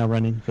 people now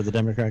running for the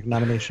Democratic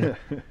nomination,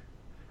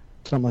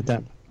 something like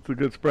that. It's a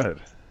good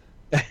spread.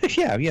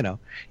 Yeah,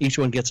 each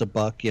one gets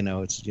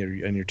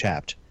 $1. And you're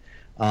tapped.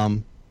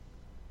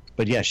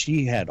 But yeah,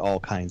 she had all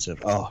kinds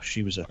of.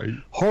 She was a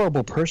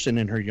horrible person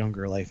in her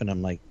younger life, and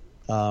I'm like,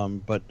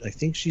 but I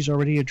think she's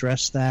already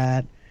addressed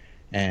that,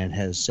 and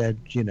has said,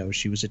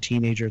 she was a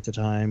teenager at the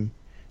time.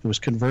 It was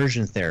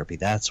conversion therapy.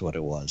 That's what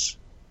it was.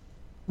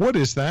 What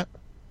is that?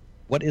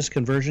 What is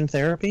conversion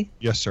therapy?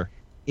 Yes, sir.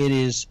 It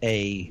is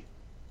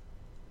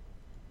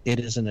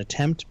an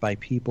attempt by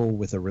people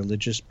with a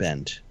religious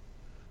bent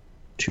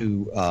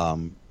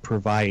to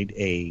provide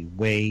a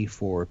way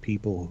for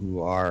people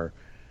who are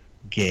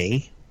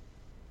gay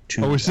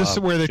to. Is this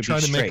where they try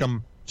to straight.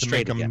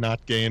 make them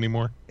not gay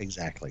anymore?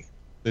 Exactly.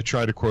 They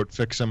try to quote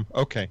fix them.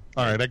 Okay,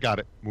 all right, I got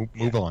it.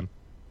 Move on.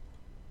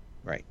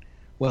 Right.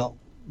 Well,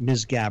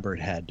 Ms. Gabbard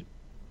had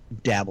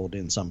dabbled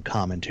in some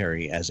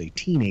commentary as a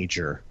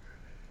teenager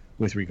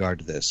with regard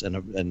to this,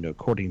 and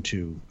according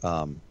to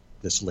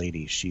this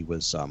lady, she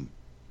was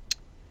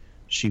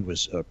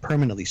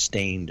permanently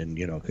stained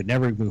and could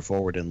never move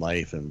forward in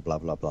life and blah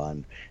blah blah.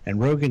 And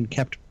Rogan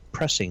kept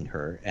pressing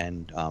her,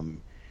 and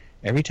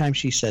every time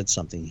she said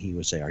something, he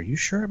would say, "Are you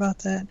sure about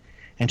that?"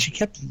 And she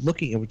kept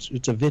looking.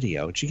 It's a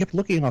video. And she kept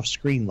looking off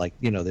screen like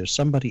there's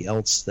somebody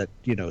else that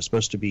is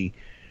supposed to be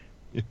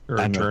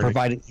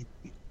providing.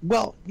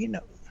 Well,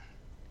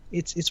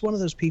 it's one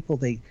of those people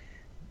they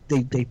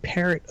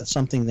parrot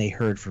something they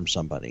heard from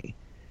somebody,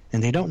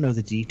 and they don't know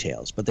the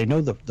details, but they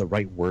know the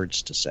right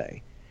words to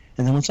say.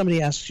 And then when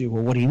somebody asks you,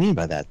 well, what do you mean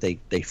by that?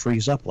 They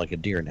freeze up like a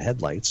deer in the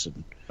headlights.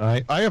 And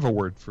I have a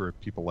word for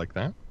people like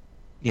that.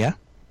 Yeah?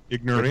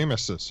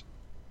 Ignoramuses.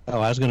 Oh,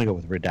 I was going to go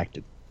with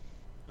redacted.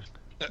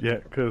 Yeah,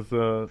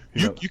 because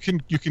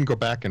you can go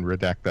back and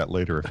redact that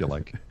later if you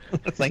like.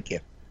 Thank you.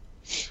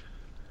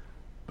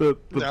 The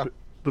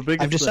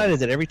biggest I've decided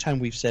that every time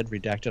we've said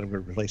redacted, I'm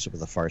going to replace it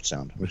with a fart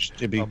sound, which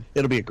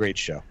it'll be a great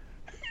show.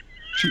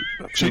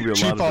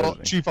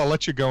 Chief, I'll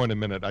let you go in a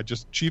minute.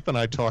 Chief and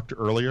I talked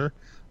earlier.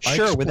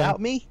 Sure,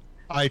 without me?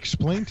 I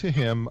explained to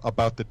him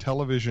about the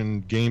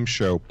television game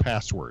show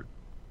Password,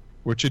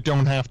 which I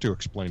don't have to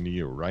explain to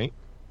you, right?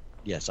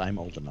 Yes, I'm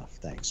old enough.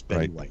 Thanks,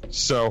 Betty White.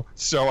 So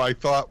I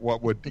thought,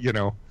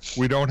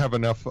 we don't have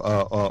enough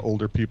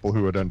older people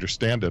who would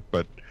understand it,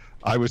 but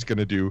I was going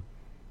to do,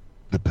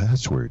 the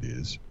password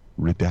is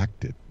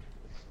redacted.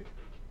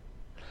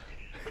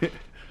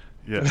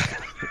 Yeah.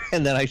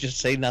 And then I just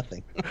say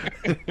nothing.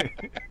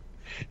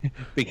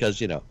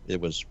 Because, it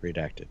was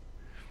redacted.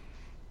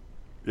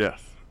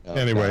 Yes.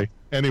 Anyway,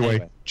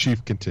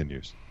 Chief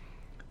continues.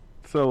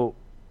 So,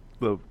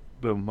 the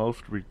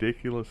most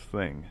ridiculous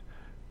thing,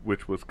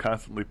 which was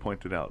constantly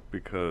pointed out,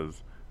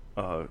 because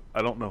I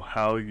don't know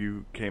how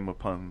you came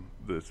upon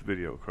this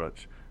video,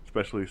 Crutch,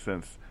 especially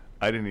since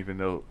I didn't even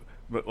know.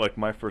 But like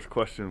my first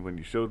question when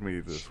you showed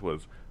me this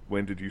was,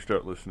 when did you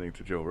start listening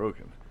to Joe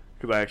Rogan?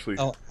 Because I actually.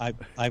 Oh,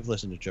 I've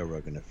listened to Joe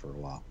Rogan for a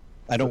while.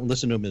 I don't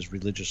listen to him as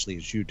religiously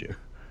as you do.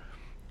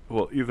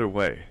 Well, either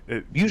way.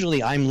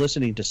 Usually I'm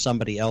listening to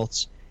somebody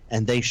else,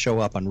 and they show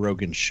up on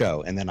Rogan's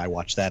show, and then I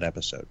watch that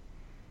episode.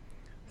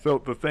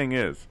 So the thing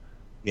is,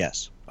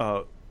 yes,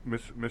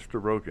 Mr.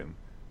 Rogan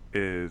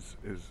is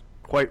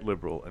quite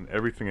liberal in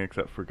everything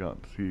except for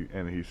guns.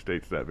 He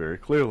states that very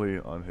clearly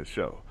on his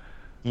show.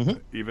 Mm-hmm.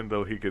 Even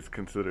though he gets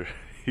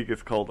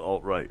called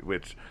alt-right,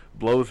 which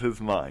blows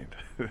his mind,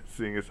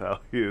 seeing as how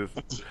he's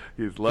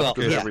left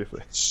of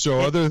everything.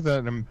 So other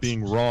than him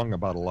being wrong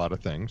about a lot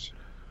of things.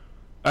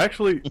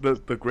 Actually,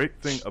 the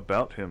great thing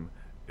about him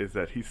is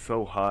that he's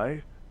so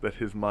high that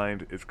his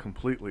mind is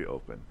completely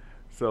open.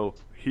 So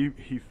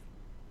he's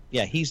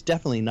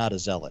definitely not a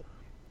zealot.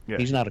 Yeah.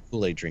 He's not a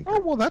Kool-Aid drinker. Oh,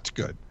 well, that's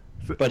good.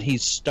 But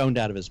he's stoned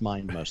out of his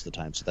mind most of the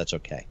time, so that's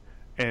okay.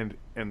 And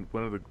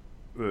one of the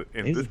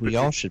we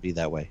all should be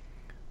that way.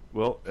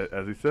 Well,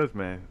 as he says,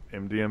 man,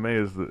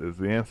 MDMA is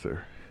the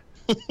answer.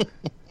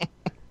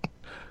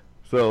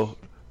 So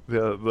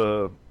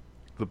the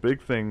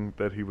big thing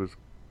that he was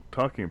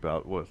talking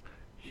about was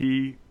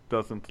he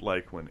doesn't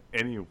like when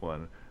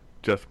anyone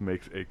just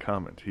makes a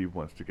comment. He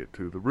wants to get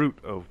to the root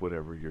of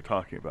whatever you're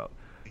talking about.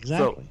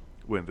 Exactly. So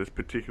when this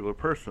particular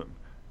person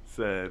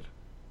said,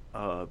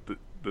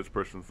 this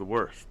person's the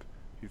worst,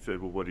 he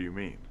said, well, what do you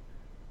mean?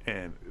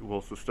 And, well,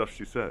 it's the stuff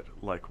she said.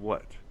 Like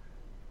what?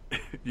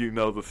 You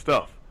know the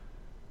stuff.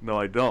 No,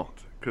 I don't.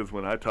 Because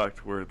when I talked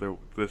to her,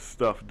 this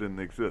stuff didn't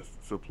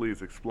exist. So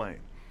please explain.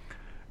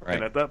 Right.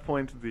 And at that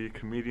point, the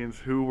comedians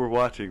who were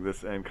watching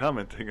this and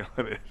commenting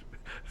on it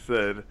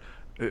said,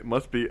 it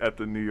must be at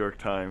the New York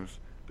Times.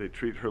 They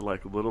treat her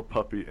like a little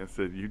puppy and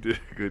said, you did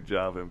a good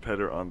job, and pet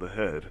her on the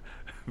head.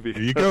 Here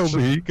you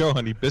go,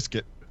 honey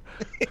biscuit.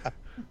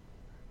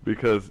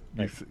 Because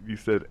you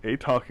said a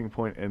talking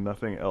point and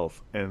nothing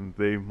else, and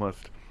they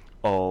must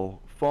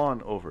all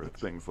fawn over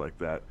things like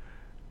that.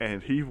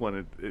 And he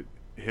wanted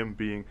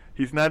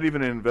he's not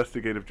even an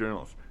investigative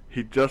journalist.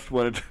 He just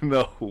wanted to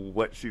know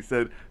what she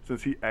said,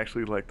 since he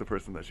actually liked the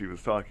person that she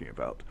was talking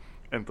about,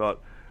 and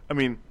thought, I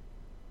mean,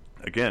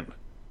 again,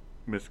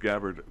 Miss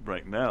Gabbard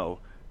right now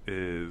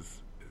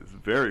is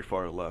very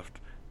far left,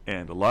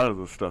 and a lot of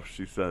the stuff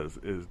she says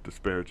is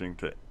disparaging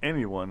to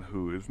anyone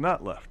who is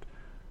not left.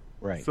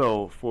 Right.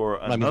 So for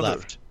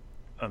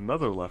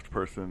another left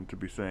person to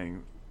be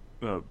saying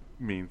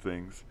mean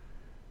things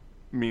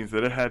means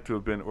that it had to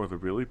have been either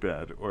really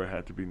bad or it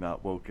had to be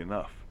not woke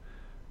enough.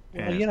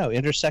 Well,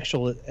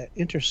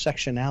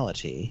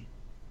 intersectionality,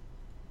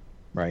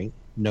 right?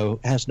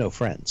 Has no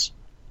friends.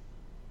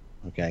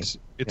 Okay.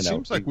 It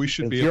seems like we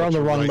should be. If you're on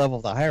the wrong level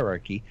of the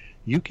hierarchy,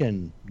 you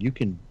can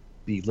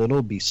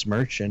belittle,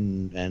 besmirch,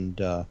 and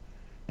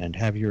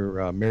have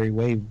your merry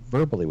way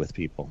verbally with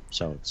people.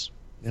 So it's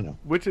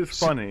Which is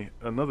funny.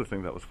 Another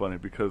thing that was funny,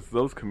 because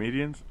those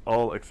comedians,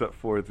 all except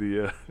for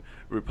the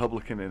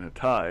Republican in a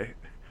tie,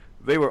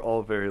 they were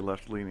all very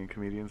left-leaning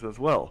comedians as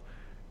well,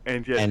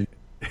 and yet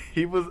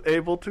he was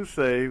able to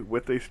say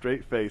with a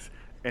straight face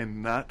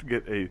and not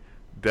get a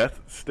death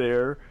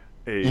stare,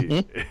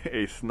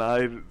 a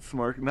snide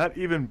smirk, not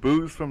even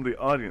boos from the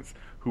audience,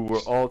 who were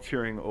all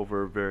cheering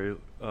over very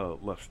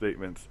left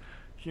statements.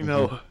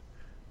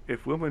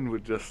 If women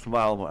would just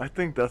smile more, I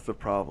think that's the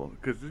problem.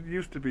 Because it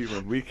used to be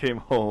when we came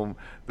home,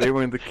 they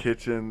were in the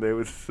kitchen, they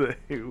would say,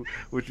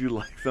 would you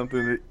like something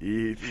to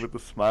eat, with a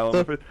smile on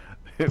their face.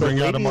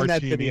 Bring out a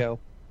martini.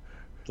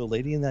 The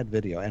lady in that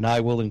video, and I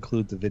will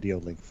include the video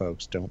link,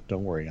 folks. Don't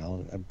worry.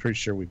 I'm pretty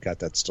sure we've got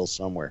that still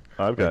somewhere.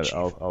 I've got it.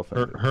 I'll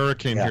send it.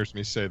 Hurricane hears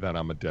me say that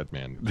I'm a dead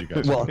man. You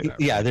guys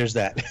there's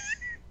that.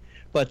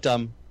 But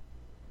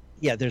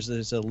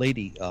there's a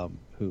lady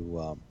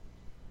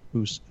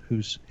whose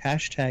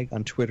hashtag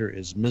on Twitter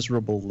is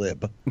miserable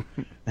lib,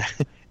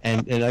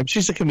 and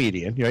she's a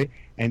comedian, right?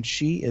 And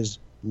she is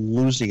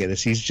losing it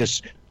as he's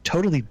just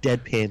totally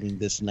deadpanning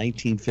this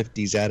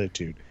 1950s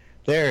attitude.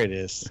 There it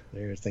is.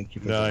 There, thank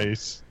you for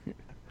nice.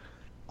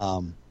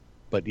 That.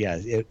 But yeah,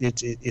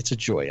 it's a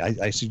joy.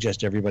 I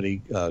suggest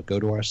everybody go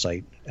to our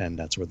site, and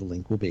that's where the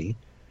link will be.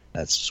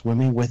 That's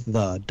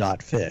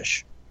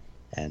swimmingwiththe.fish,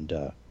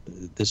 and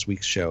this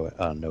week's show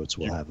notes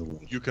will have the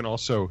link. You can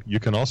also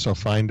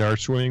find our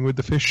Swimming with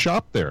the Fish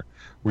shop there,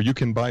 where you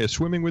can buy a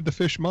Swimming with the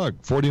Fish mug,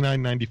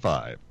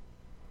 $49.95.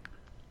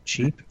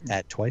 Cheap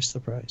at twice the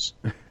price.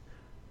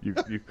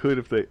 You could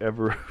if they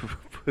ever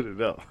put it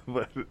up,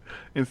 but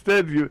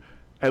instead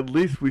at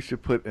least we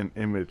should put an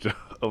image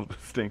of the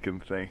stinking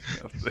thing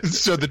up there.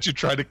 So that you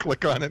try to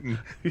click on it and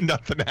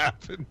nothing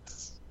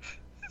happens.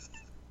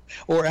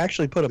 Or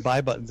actually put a buy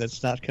button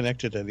that's not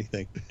connected to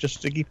anything.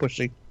 Just to keep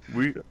pushing.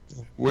 We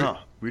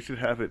should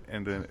have it,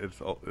 and then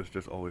it's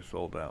just always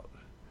sold out.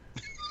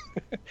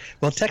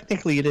 Well,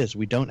 technically it is.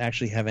 We don't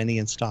actually have any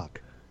in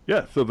stock.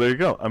 Yeah, so there you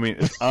go. I mean,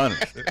 it's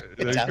honest.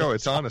 There you go.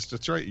 It's honest.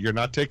 That's right. You're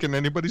not taking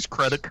anybody's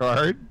credit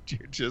card.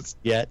 You're just...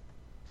 Yet.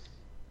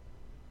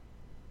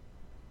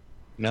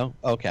 No?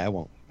 Okay, I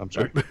won't. I'm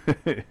sorry.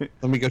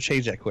 Let me go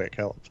change that quick.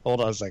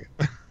 Hold on a second.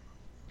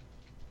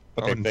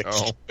 Okay,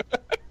 fixed. No.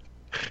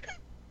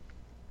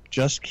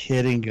 Just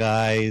kidding,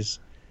 guys.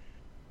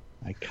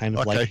 I kind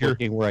of like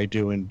working where I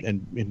do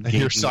and I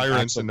hear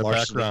sirens in the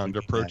background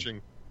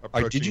approaching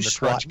did you the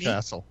swat Crutch me?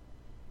 Castle.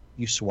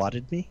 You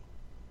swatted me?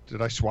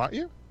 Did I swat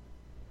you?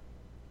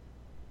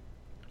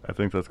 I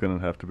think that's going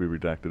to have to be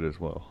redacted as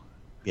well.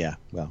 Yeah,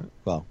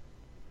 well.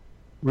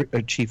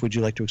 Chief, would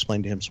you like to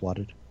explain to him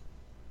swatted?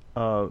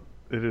 It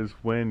is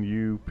when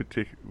you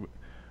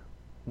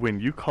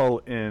call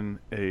in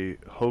a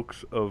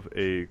hoax of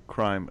a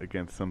crime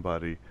against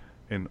somebody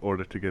in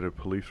order to get a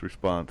police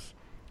response.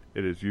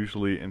 It is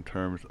usually in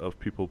terms of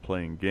people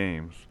playing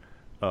games,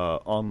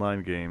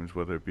 online games,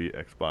 whether it be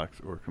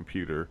Xbox or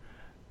computer,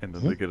 and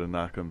then they get a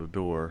knock on the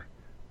door,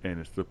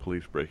 and it's the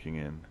police breaking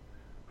in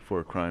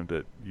for a crime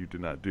that you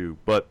did not do,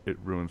 but it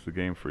ruins the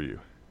game for you.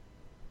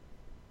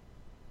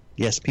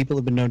 Yes, people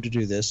have been known to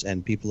do this,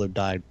 and people have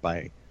died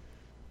by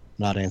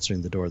not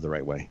answering the door the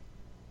right way.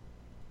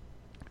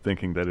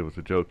 Thinking that it was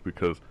a joke,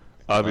 because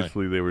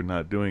obviously they were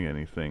not doing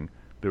anything.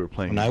 They were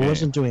playing a game. I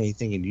wasn't doing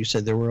anything, and you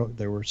said there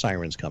were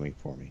sirens coming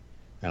for me,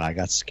 and I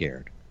got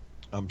scared.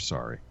 I'm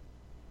sorry.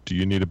 Do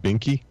you need a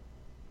binky?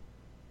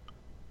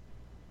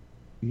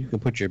 You can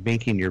put your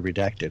binky in your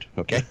redacted,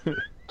 okay?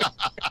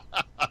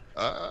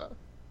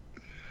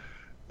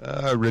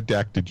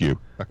 Redacted you,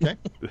 okay?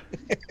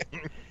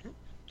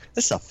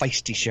 This is a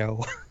feisty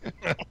show.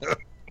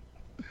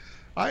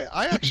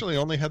 I actually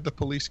only had the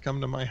police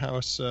come to my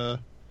house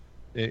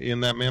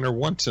in that manner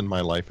once in my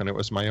life, and it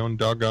was my own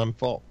doggone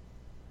fault.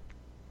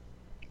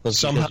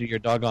 Was it because of your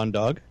doggone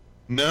dog?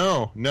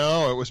 No,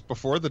 it was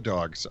before the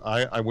dogs.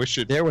 I wish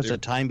it. There was a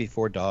time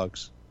before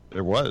dogs.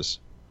 There was.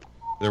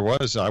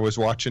 I was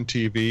watching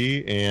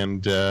TV,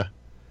 and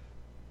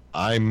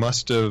I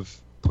must have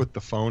put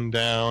the phone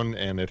down,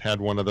 and it had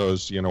one of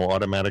those,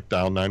 automatic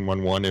dial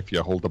 911 if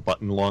you hold the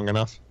button long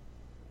enough.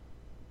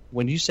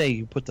 When you say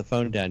you put the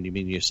phone down, you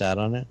mean you sat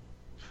on it?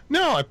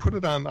 No, I put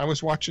it on. I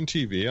was watching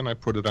TV, and I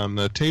put it on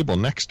the table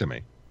next to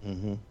me.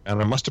 Mm-hmm.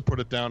 And I must have put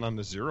it down on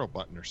the 0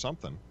 button or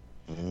something.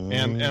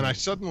 And I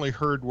suddenly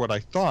heard what I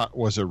thought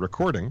was a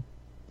recording.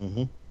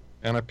 Mm-hmm.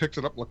 And I picked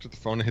it up, looked at the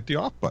phone, and hit the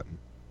off button.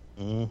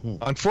 Mm-hmm.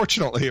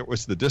 Unfortunately, it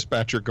was the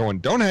dispatcher going,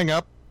 "Don't hang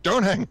up,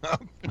 don't hang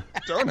up,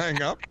 don't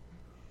hang up."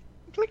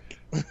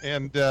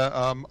 And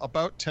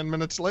about 10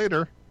 minutes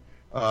later,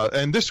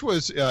 and this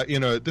was,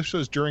 this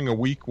was during a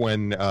week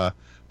when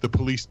the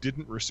police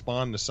didn't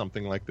respond to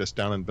something like this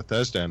down in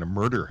Bethesda, and a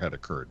murder had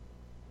occurred.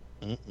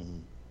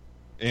 Mm-mm.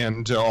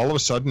 And all of a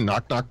sudden,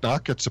 knock, knock,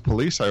 knock, it's the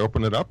police. I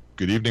open it up.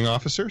 "Good evening,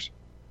 officers.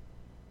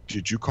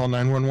 Did you call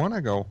 911?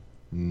 I go,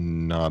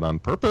 "Not on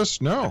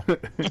purpose, no."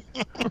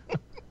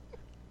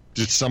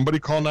 "Did somebody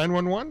call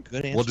 911?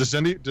 Good answer. Well,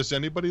 does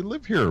anybody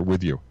live here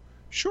with you?"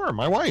 "Sure,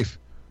 my wife."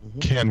 Mm-hmm.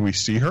 "Can we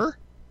see her?"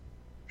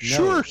 No,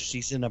 "Sure."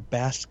 she's in a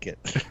basket.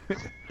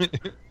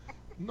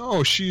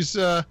 "No, she's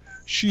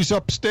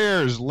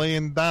upstairs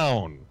laying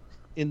down."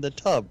 In the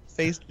tub,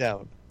 face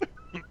down.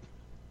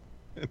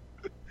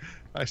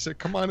 I said,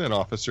 "Come on in,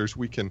 officers.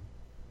 We can."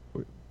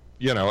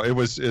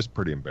 It's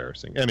pretty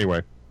embarrassing.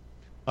 Anyway,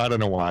 I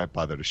don't know why I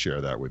bothered to share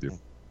that with you.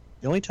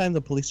 The only time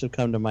the police have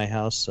come to my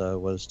house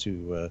was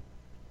to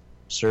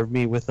serve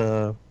me with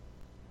a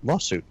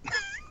lawsuit.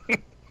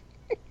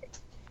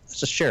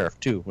 It's a sheriff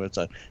too. It's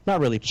not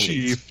really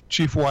police.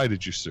 Chief, why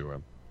did you sue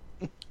him?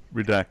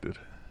 Redacted.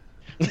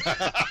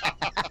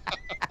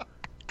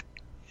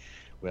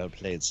 Well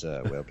played,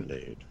 sir. Well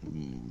played.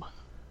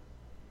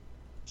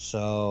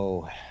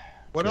 So,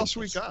 What else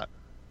we got?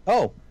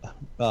 Oh,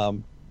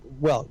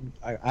 well,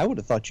 I would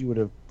have thought you would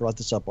have brought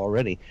this up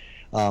already.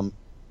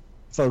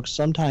 Folks,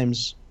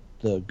 sometimes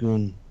the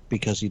goon,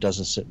 because he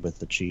doesn't sit with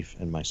the chief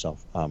and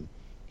myself,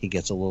 he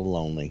gets a little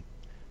lonely.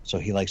 So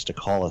he likes to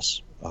call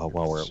us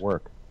while we're at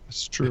work.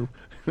 It's true.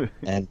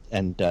 And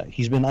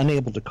he's been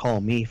unable to call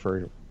me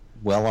for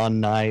well on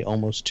nigh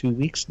almost 2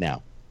 weeks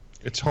now.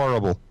 It's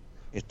horrible.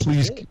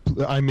 Please,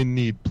 I'm in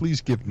need.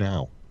 Please give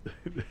now.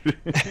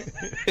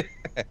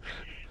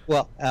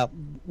 Well,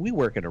 we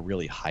work in a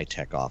really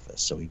high-tech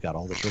office, so we've got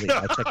all this really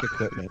high-tech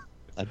equipment.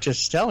 I'm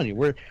just telling you,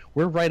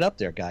 we're right up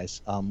there,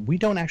 guys. We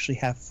don't actually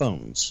have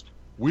phones.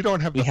 We don't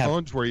have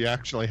phones where you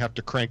actually have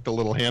to crank the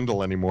little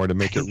handle anymore to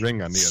make it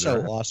ring on the other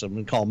end. So awesome.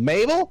 We call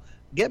Mabel.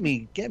 Get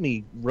me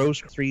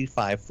Rose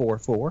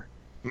 3544.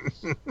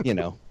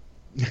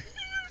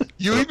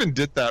 You even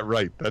did that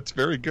right. That's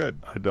very good.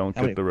 I don't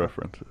get the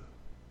reference.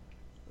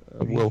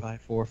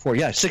 3544.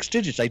 Yeah, 6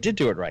 digits. I did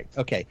do it right.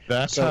 Okay.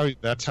 That's how you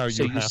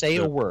So you say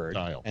a word,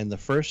 dial. and the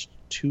first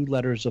 2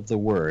 letters of the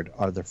word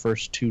are the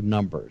first 2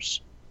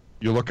 numbers.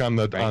 You look on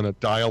a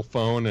dial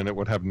phone, and it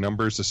would have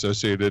numbers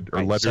associated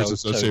or letters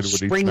associated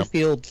with each number.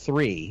 Springfield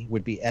 3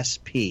 would be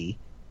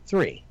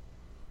SP3,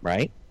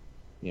 right?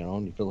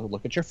 And if you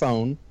look at your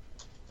phone,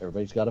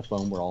 everybody's got a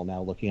phone. We're all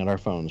now looking at our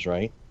phones,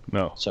 right?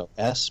 No. So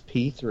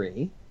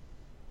SP3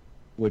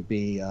 would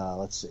be,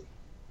 let's see,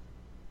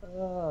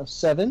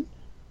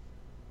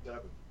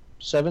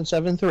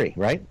 773,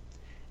 right?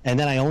 And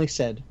then I only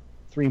said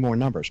 3 more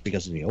numbers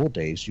because in the old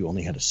days you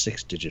only had a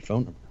 6-digit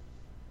phone number.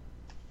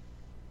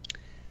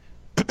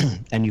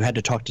 And you had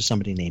to talk to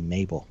somebody named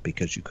Mabel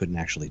because you couldn't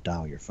actually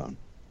dial your phone.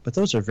 But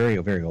those are very,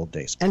 very old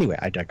days. Anyway,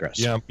 I digress.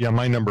 Yeah.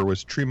 My number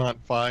was Tremont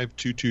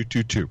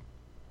 52222.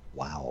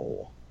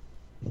 Wow,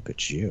 look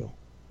at you.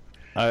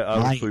 I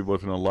obviously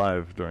wasn't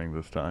alive during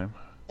this time.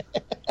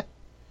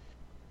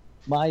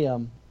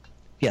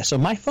 So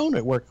my phone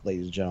at work,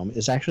 ladies and gentlemen,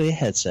 is actually a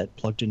headset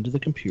plugged into the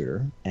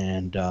computer,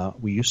 and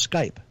we use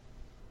Skype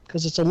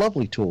because it's a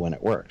lovely tool when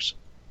it works.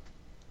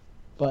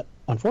 But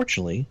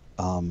unfortunately,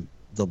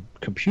 the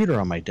computer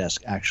on my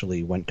desk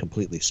actually went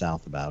completely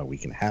south about a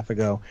week and a half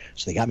ago,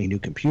 so they got me a new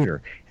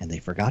computer, and they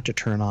forgot to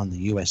turn on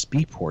the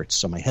USB ports,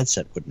 so my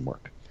headset wouldn't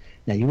work.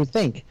 Now, you would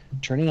think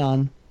turning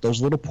on those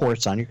little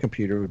ports on your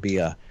computer would be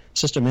a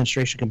system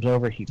administration comes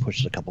over, he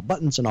pushes a couple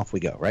buttons, and off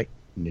we go, right?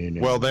 No.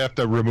 Well, they have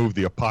to remove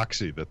the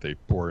epoxy that they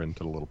pour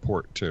into the little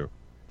port, too.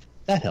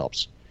 That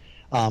helps.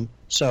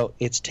 So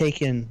it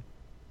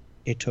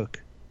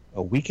took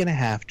a week and a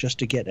half just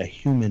to get a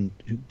human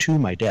to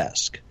my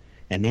desk.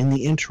 And in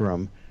the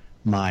interim,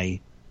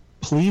 my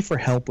plea for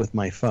help with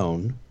my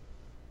phone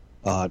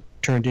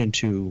turned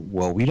into,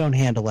 well, we don't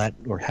handle that,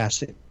 or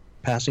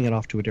passing it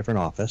off to a different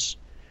office,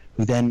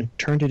 who then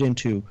turned it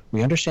into,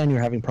 we understand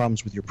you're having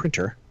problems with your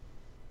printer.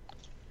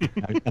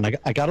 And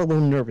I got a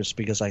little nervous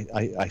because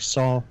I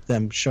saw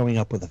them showing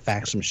up with a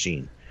fax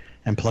machine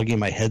and plugging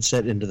my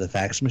headset into the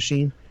fax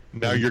machine.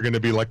 Now you're going to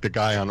be like the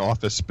guy on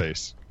Office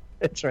Space.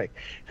 That's right.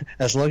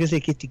 As long as I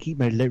get to keep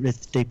my red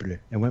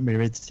stapler. I want my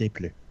red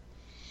stapler.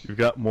 You've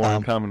got more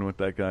in common with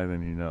that guy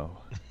than you know.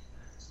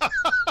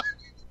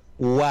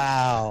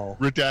 Wow.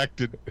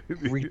 Redacted.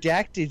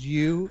 Redacted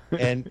you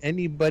and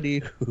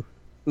anybody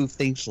who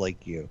thinks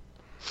like you.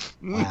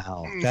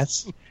 Wow,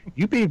 that's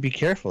you better be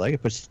careful. I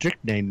could put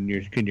strychnine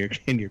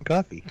in your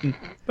coffee.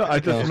 No, I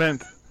just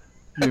meant,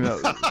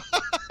 the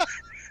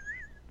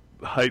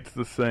height's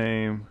the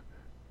same,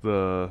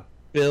 the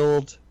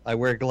build. I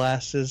wear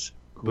glasses.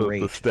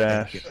 Great. The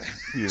stash.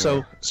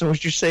 So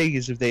what you're saying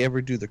is, if they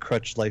ever do the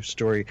Crutch life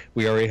story,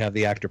 we already have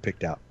the actor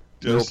picked out.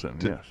 Milton,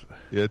 yes.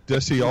 Yeah.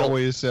 Does he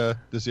always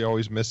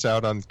miss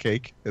out on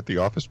cake at the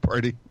office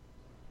party?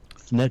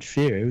 It's not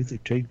fair. They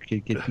try to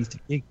get a piece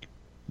of cake.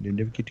 They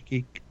never get the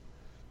cake.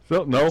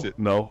 So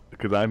no,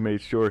 because I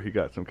made sure he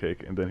got some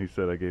cake, and then he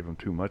said I gave him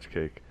too much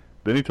cake.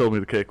 Then he told me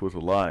the cake was a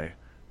lie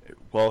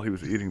while he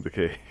was eating the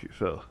cake.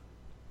 So,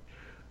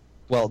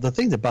 well, the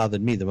thing that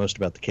bothered me the most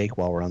about the cake,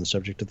 while we're on the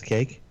subject of the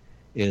cake,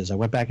 is I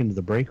went back into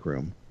the break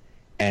room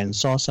and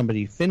saw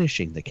somebody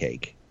finishing the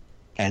cake,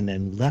 and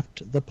then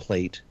left the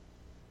plate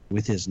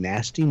with his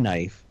nasty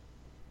knife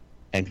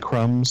and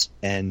crumbs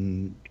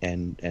and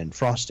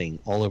frosting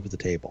all over the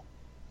table.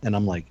 And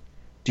I'm like,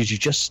 did you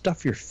just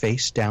stuff your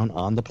face down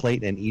on the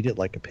plate and eat it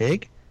like a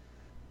pig?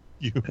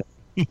 You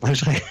I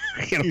was like,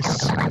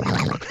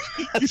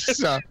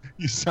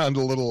 you sound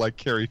a little like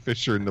Carrie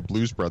Fisher in the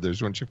Blues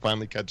Brothers when she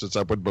finally catches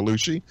up with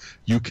Belushi.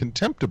 You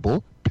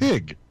contemptible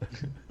pig.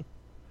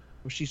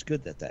 Well, she's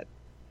good at that.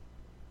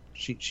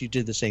 She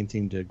did the same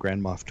thing to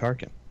Grand Moff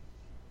Tarkin.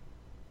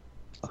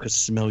 I could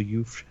smell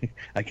you.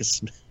 I could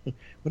smell.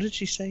 What did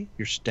she say?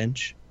 Your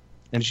stench.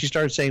 And she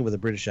started saying it with a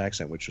British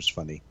accent, which was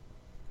funny,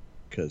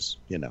 because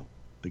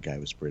the guy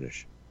was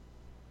British.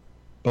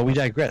 But we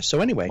digress. So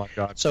anyway, oh my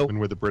God, so even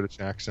with a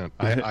British accent,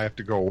 I have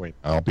to go away.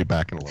 I'll be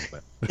back in a little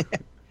bit.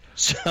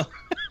 So,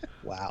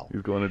 wow.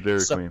 He's going to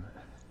Dairy Queen.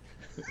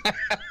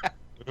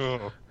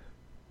 Oh.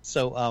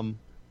 So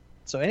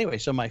anyway,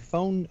 so my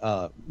phone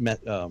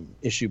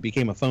issue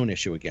became a phone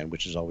issue again,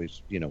 which is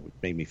always,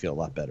 made me feel a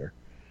lot better.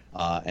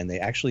 And they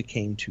actually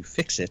came to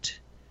fix it.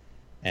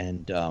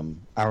 And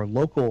our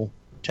local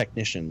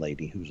technician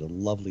lady, who's a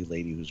lovely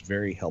lady, who's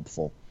very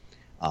helpful,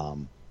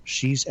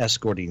 she's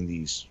escorting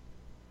these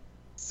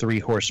 3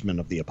 horsemen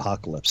of the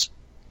apocalypse.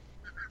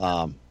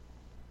 Only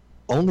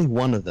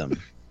one of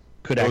them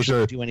could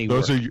actually do any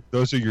work.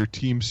 Those are your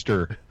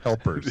Teamster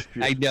helpers.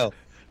 I know.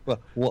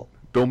 Well,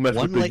 don't mess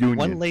with the union.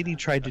 One lady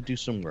tried to do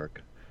some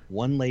work.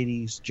 One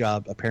lady's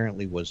job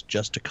apparently was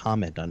just to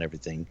comment on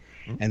everything,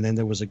 and then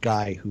there was a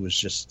guy who was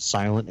just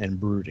silent and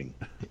brooding.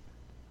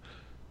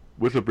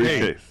 With a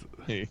briefcase.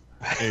 Hey,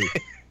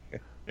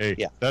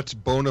 Yeah. That's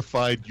bona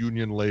fide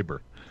union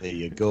labor. There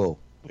you go.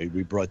 Hey,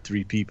 we brought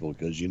 3 people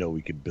because,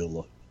 we could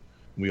bill.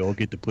 We all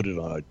get to put it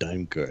on our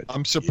time card.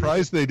 I'm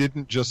surprised they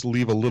didn't just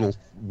leave a little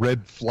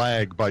red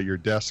flag by your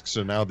desk,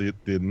 so now the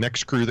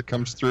next crew that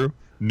comes through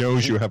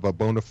knows you have a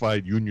bona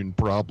fide union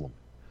problem.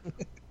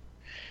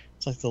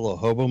 It's like the little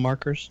hobo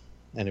markers.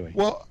 Anyway.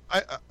 Well,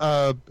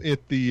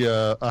 at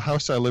the a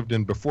house I lived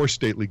in before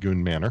Stately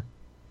Goon Manor,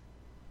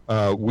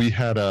 we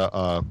had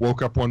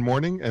woke up one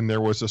morning and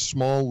there was a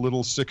small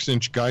little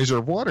 6-inch geyser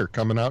of water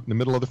coming out in the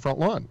middle of the front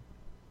lawn.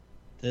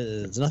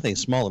 There's nothing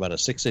small about a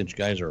 6-inch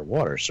geyser of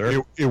water,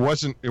 sir. It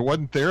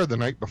wasn't there the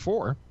night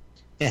before.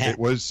 It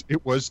was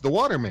the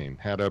water main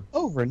had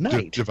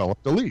overnight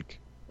developed a leak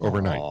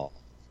overnight. Oh.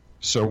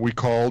 So we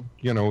called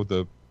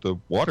the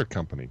water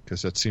company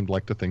because that seemed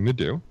like the thing to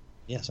do.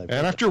 Yes, and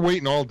after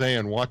waiting all day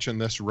and watching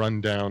this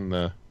run down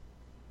the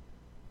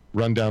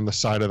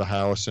side of the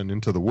house and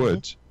into the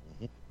woods,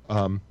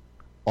 all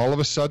of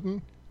a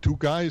sudden, 2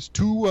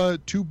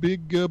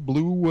 big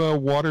blue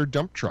water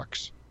dump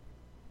trucks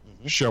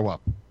show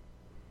up.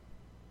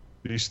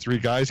 These 3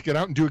 guys get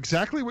out and do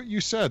exactly what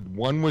you said.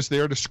 One was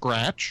there to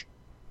scratch,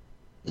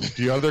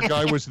 the other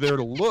guy was there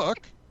to look,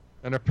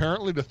 and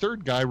apparently the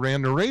 3rd guy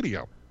ran the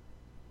radio.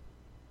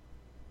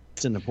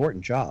 It's an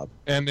important job.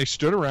 And they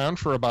stood around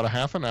for about a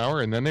half an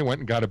hour, and then they went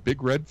and got a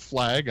big red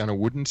flag on a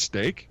wooden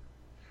stake,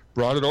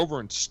 brought it over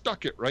and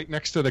stuck it right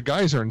next to the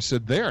geyser and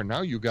said, there,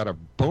 now you got a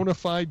bona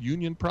fide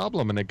union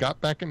problem. And they got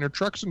back in their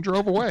trucks and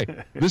drove away.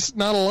 This is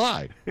not a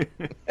lie.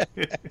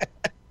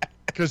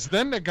 Because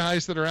then the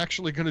guys that are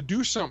actually going to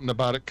do something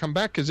about it come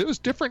back, because it was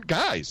different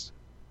guys.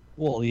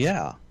 Well,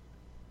 yeah,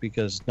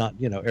 because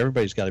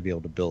everybody's got to be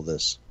able to build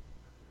this.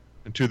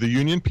 And to the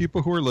union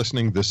people who are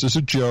listening, this is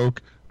a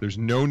joke. There's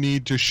no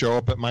need to show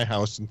up at my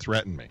house and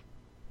threaten me.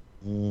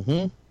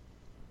 Mm-hmm.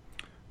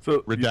 So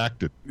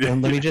redacted.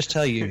 And let me just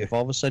tell you, if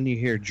all of a sudden you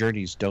hear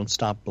Journey's "Don't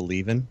Stop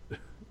Believin',"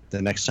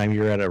 the next time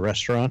you're at a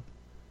restaurant,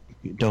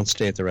 don't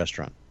stay at the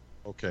restaurant.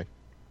 Okay.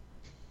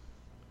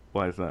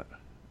 Why is that?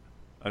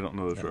 I don't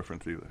know this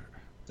reference either.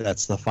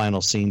 That's the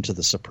final scene to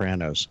The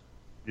Sopranos.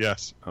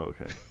 Yes. Oh,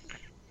 okay.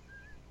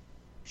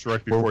 It's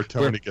right before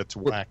Tony gets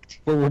whacked.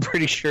 We're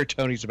pretty sure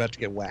Tony's about to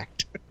get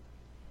whacked.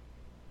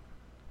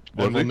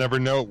 Well, we'll never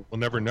know. We'll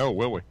never know,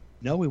 will we?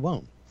 No, we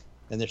won't.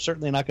 And they're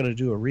certainly not going to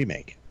do a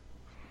remake.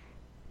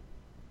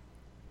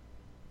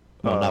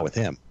 Well, not with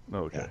him.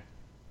 Okay. Yeah.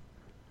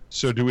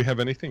 So do we have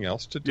anything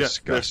else to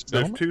discuss?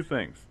 Yes, there's 2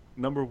 things.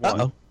 Number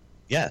 1.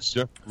 Yes.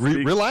 Yeah.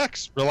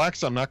 Relax.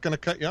 I'm not going to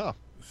cut you off.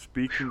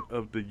 Speaking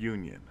of the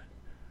union,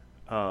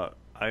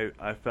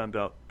 I found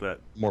out that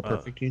More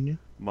perfect union?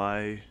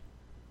 my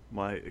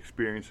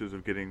experiences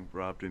of getting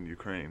robbed in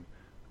Ukraine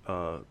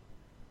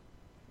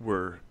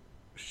were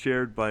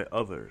shared by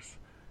others,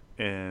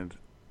 and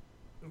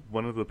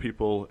one of the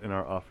people in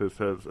our office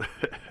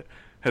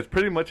has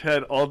pretty much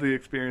had all the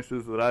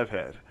experiences that I've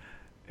had.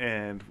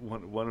 And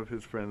one of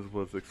his friends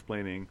was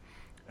explaining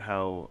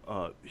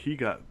how he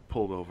got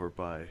pulled over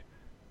by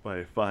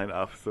a fine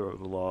officer of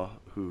the law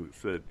who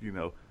said,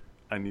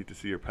 I need to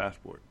see your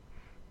passport.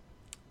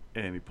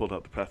 And he pulled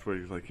out the passport.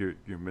 He's like,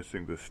 you're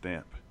missing this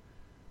stamp.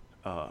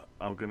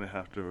 I'm going to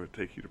have to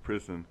take you to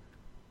prison,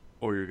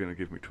 or you're going to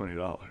give me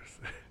 $20.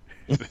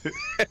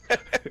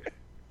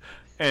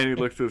 And he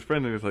looks at his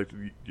friend and he's like,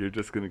 you're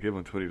just going to give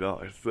him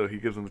 $20. So he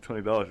gives him the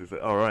 $20. He said,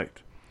 all right.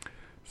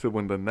 So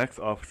when the next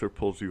officer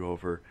pulls you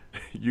over,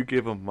 you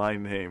give him my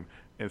name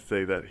and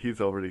say that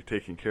he's already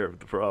taking care of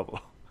the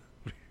problem.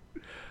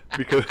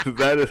 Because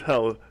that's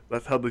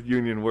how the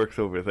union works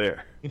over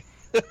there.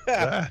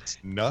 That's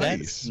nice.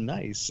 That's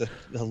nice.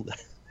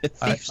 The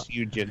Thieves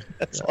Union.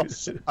 That's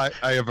awesome.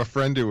 I have a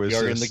friend who is...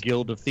 You're in the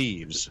Guild of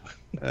Thieves.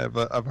 I have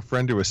a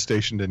friend who was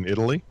stationed in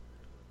Italy.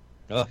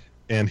 Oh.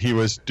 And he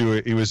was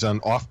on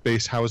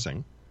off-base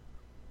housing.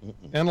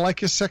 And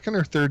like his second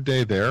or third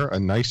day there, a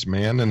nice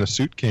man in a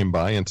suit came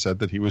by and said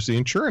that he was the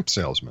insurance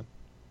salesman.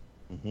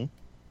 Mm-hmm.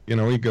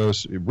 He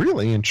goes,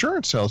 really,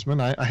 insurance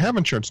salesman? I have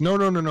insurance.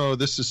 No,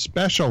 this is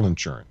special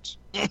insurance.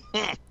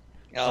 Bet.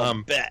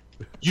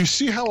 You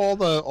see how all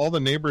the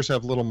neighbors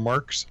have little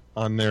marks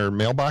on their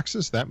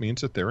mailboxes? That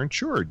means that they're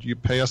insured. You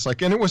pay us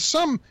and it was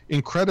some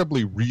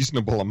incredibly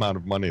reasonable amount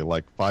of money,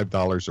 like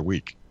 $5 a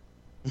week.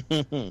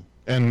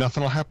 And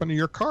nothing will happen to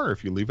your car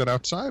if you leave it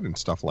outside and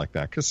stuff like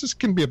that, because this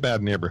can be a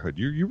bad neighborhood.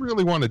 You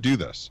really want to do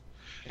this.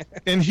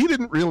 And he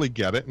didn't really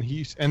get it, and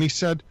he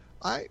said,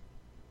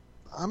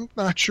 I'm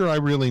not sure I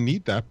really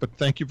need that, but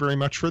thank you very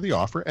much for the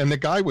offer. And the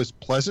guy was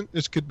pleasant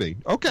as could be.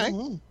 Okay.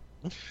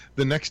 Mm-hmm.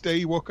 The next day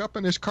he woke up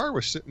and his car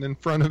was sitting in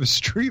front of his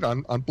street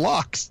on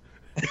blocks.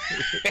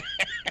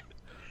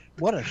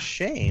 What a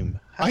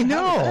shame. I know.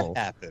 How did that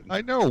happen?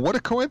 I know. What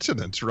a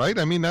coincidence, right?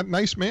 I mean, that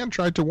nice man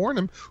tried to warn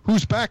him.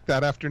 Who's back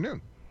that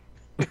afternoon?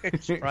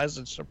 Surprise.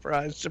 It's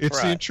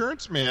the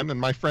insurance man, and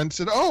my friend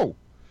said, oh,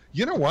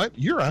 you know what?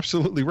 You're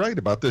absolutely right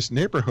about this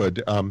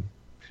neighborhood.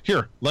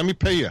 Here, let me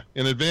pay you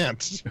in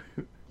advance.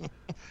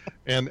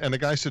 and the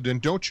guy said, and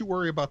don't you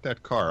worry about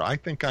that car. I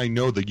think I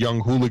know the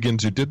young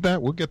hooligans who did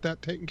that. We'll get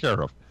that taken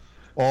care of.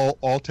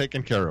 All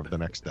taken care of the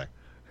next day.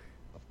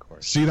 Of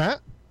course. See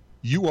that?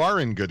 You are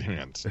in good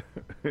hands.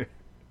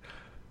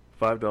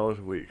 $5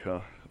 a week, huh?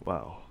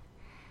 Wow.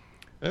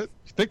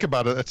 Think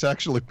about it. It's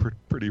actually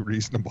pretty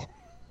reasonable.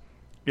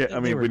 Yeah,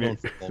 I mean,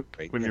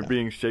 when you're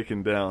being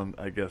shaken down,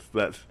 I guess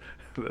that's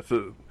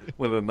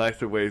one of the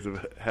nicer ways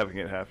of having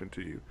it happen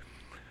to you.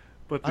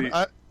 But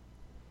I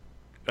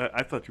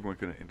thought you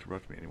weren't going to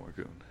interrupt me anymore,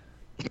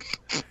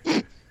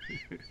 Goon.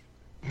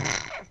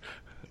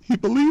 You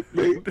believe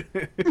me?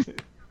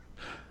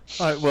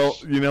 All right. Well,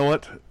 you know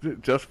what?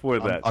 Just for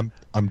that,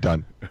 I'm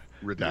done.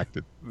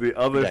 Redacted. The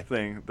other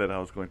thing that I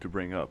was going to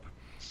bring up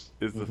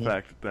is the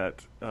fact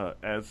that,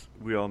 as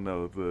we all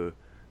know, the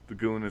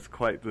Goon is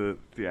quite the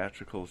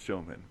theatrical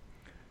showman,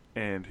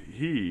 and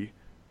he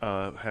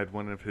had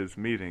one of his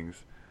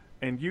meetings,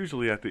 and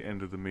usually at the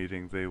end of the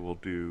meeting they will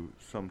do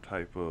some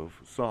type of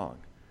song.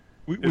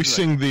 We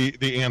sing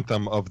the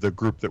anthem of the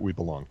group that we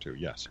belong to.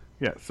 Yes.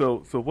 Yeah.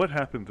 So what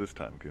happened this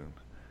time, Goon?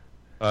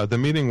 The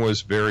meeting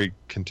was very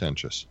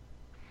contentious.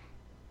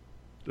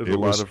 There's a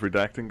lot of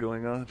redacting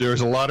going on? There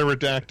was a lot of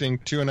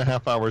redacting,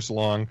 2.5 hours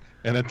long,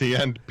 and at the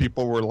end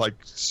people were like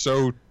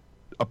so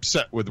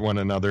upset with one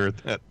another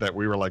that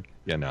we were like,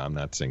 yeah, no, I'm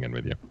not singing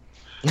with you.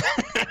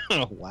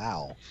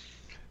 Wow.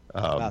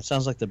 Wow, it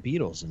sounds like the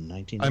Beatles in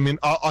 1980. I mean,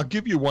 I'll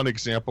give you one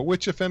example,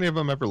 which if any of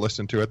them ever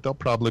listen to it, they'll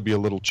probably be a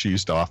little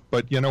cheesed off.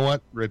 But you know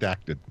what?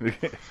 Redacted.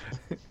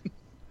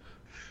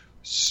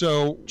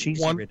 So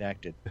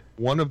redacted.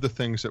 One of the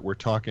things that we're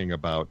talking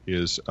about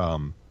is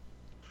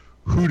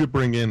who to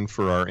bring in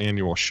for our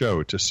annual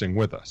show to sing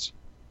with us.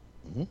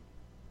 Mm-hmm.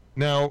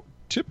 Now,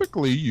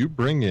 typically you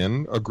bring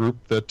in a group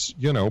that's,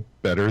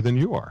 better than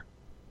you are.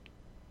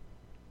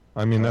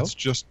 I mean,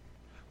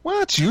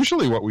 that's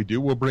usually what we do.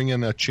 We'll bring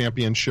in a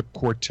championship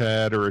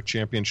quartet or a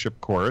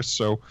championship chorus.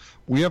 So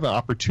we have an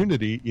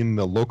opportunity in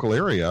the local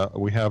area.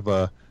 We have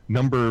the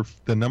number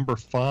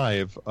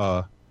 5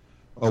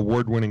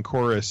 award-winning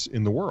chorus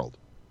in the world.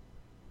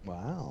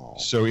 Wow.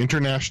 So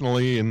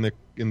internationally, in the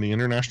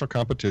international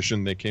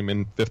competition, they came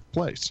in 5th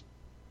place.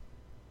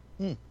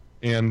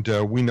 And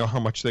we know how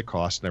much they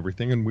cost and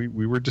everything, and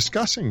we were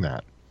discussing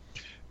that.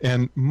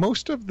 And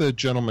most of the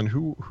gentlemen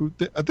who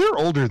they're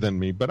older than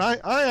me, but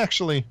I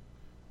actually,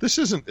 this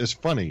isn't as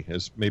funny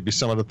as maybe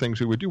some of the things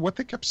we would do. What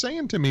they kept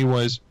saying to me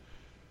was,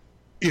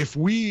 if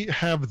we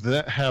have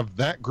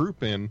that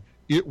group in,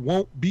 it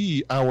won't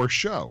be our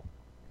show.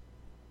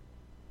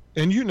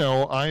 And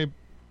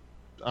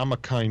I'm a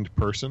kind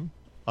person.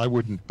 I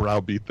wouldn't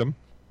browbeat them.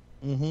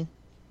 Mm-hmm.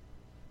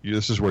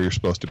 This is where you're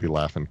supposed to be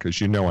laughing because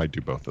you know I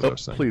do both of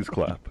those things. Please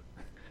clap.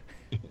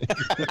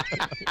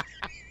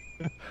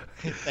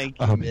 Thank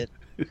you, Mitt.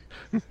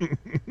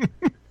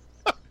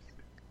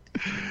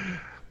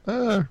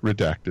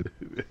 Redacted.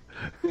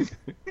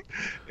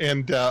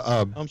 And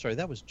I'm sorry,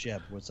 that was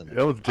Jeb, wasn't it?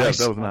 That was Jeb.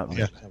 That was not me.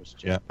 Yeah. That was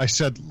Jeb. yeah, I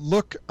said,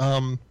 look,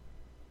 I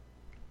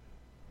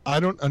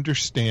don't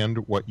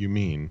understand what you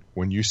mean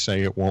when you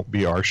say it won't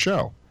be our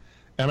show.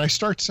 And I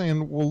start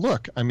saying, well,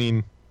 look, I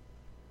mean,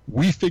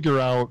 we figure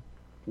out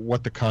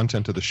what the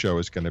content of the show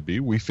is going to be.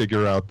 We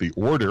figure out the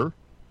order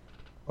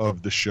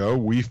of the show.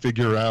 We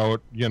figure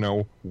out,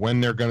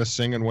 when they're going to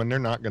sing and when they're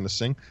not going to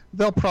sing.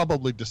 They'll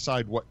probably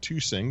decide what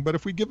to sing, but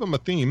if we give them a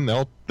theme,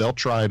 they'll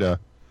try to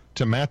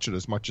match it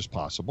as much as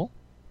possible.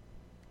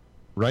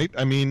 Right?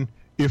 I mean,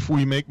 if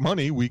we make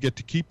money, we get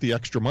to keep the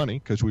extra money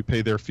because we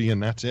pay their fee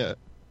and that's it.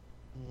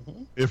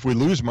 Mm-hmm. If we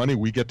lose money,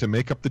 we get to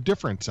make up the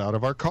difference out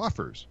of our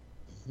coffers.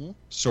 Mm-hmm.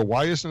 So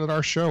why isn't it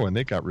our show? And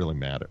they got really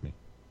mad at me.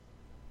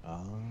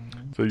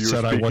 So you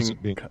Said were I wasn't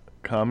speaking being-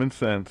 common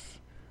sense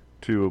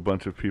to a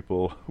bunch of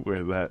people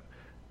where that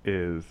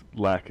is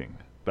lacking.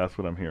 That's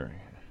what I'm hearing.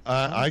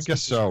 I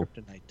guess so.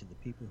 Kryptonite to the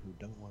people who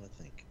don't want to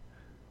think.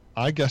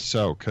 I guess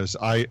so, because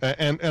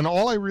and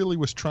all I really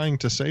was trying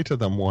to say to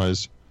them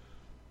was,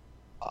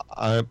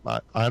 I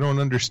don't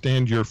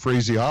understand your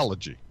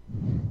phraseology.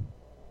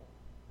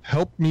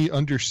 Help me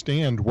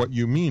understand what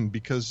you mean,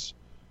 because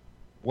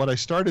what I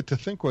started to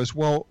think was,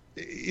 well,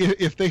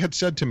 if they had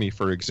said to me,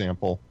 for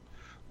example,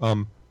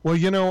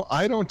 well,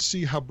 I don't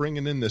see how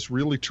bringing in this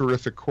really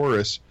terrific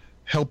chorus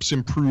helps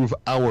improve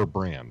our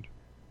brand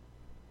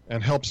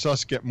and helps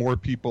us get more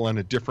people and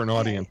a different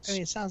audience I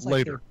mean, it sounds like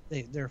later.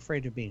 they're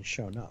afraid of being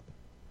shown up.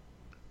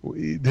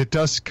 It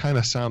does kind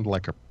of sound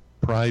like a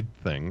pride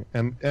thing,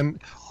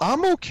 and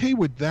I'm okay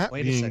with that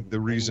Wait a being second. the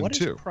reason what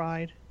too. Is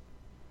pride?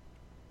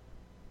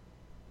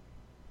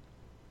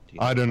 Do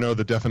you I don't know.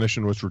 The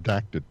definition was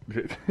redacted.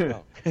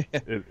 know?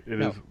 It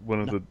No, is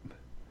one of the.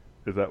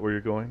 Is that where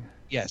you're going?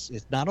 Yes,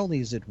 it's not only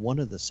is it one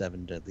of the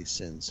 7 deadly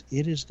sins,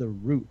 it is the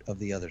root of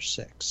the other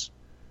 6.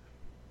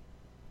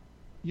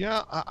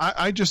 Yeah,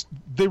 I just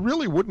they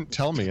really wouldn't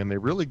tell me, and they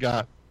really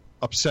got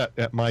upset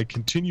at my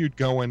continually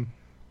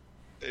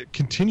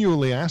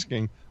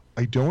asking.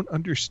 I don't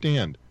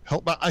understand.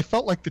 Help! I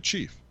felt like the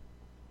chief.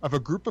 I have a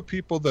group of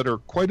people that are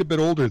quite a bit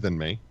older than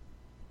me,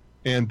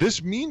 and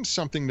this means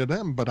something to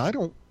them, but I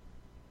don't.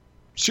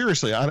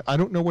 Seriously, I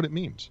don't know what it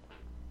means.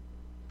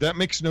 That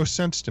makes no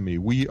sense to me.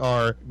 We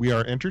are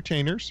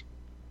entertainers.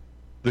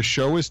 The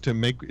show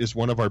is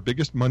one of our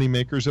biggest money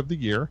makers of the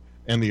year,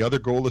 and the other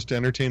goal is to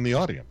entertain the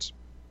audience.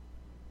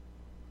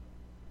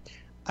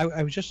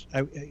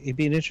 It'd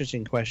be an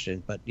interesting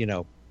question, but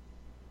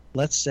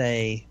let's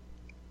say,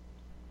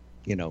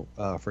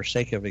 for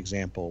sake of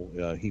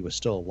example, he was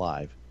still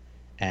alive,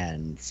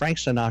 and Frank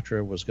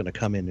Sinatra was going to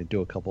come in and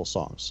do a couple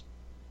songs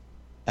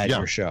at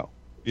your show.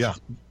 Yeah.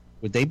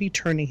 Would they be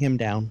turning him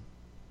down?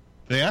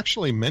 They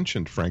actually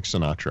mentioned Frank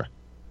Sinatra.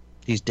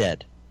 He's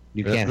dead.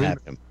 You can't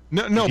have him.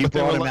 No, If you but they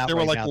brought were him like, out they were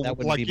right like, now, that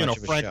wouldn't be much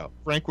of a show.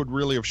 Frank would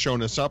really have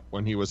shown us up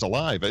when he was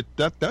alive.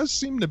 That does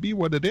seem to be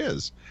what it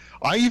is.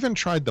 I even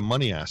tried the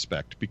money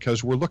aspect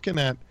because we're looking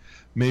at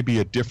maybe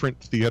a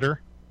different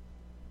theater.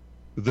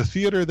 The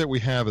theater that we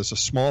have is a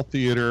small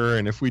theater,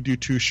 and if we do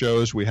 2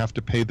 shows, we have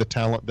to pay the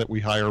talent that we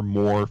hire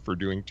more for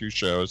doing 2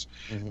 shows.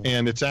 Mm-hmm.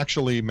 And it's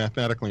actually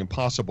mathematically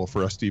impossible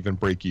for us to even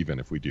break even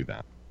if we do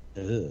that.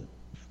 Ugh,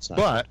 it's not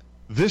But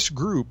this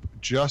group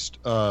just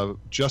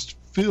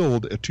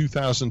filled a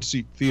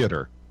 2,000-seat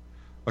theater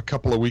a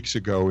couple of weeks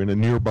ago in a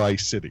nearby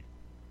city.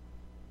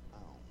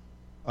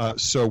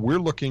 So we're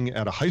looking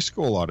at a high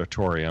school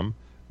auditorium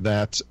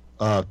that's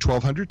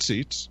 1,200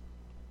 seats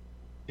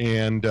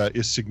and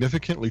is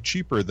significantly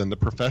cheaper than the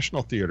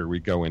professional theater we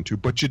go into.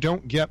 But you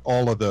don't get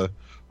all of the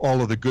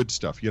good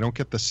stuff. You don't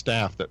get the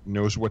staff that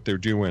knows what they're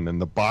doing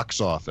and the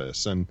box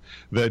office and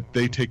that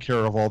they take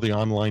care of all the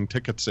online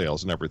ticket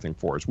sales and everything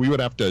for us. We would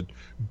have to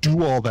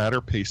do all that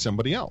or pay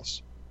somebody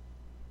else.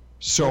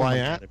 So I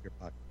asked.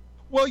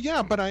 Well,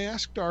 yeah, but I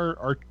asked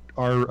our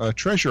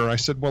treasurer. I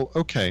said, well,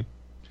 okay,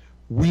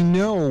 we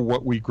know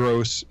what we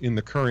gross in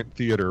the current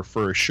theater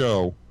for a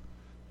show,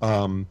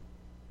 and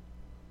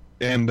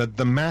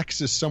the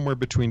max is somewhere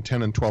between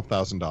 $10,000 and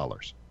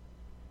 $12,000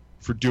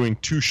 for doing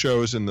 2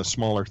 shows in the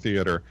smaller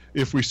theater.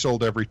 If we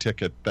sold every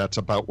ticket, that's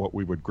about what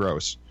we would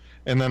gross.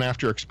 And then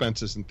after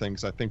expenses and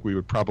things, I think we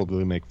would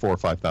probably make $4,000 or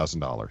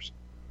 $5,000.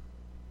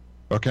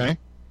 Okay?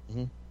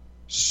 Mm-hmm.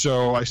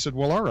 So I said,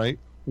 well, all right.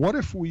 What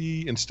if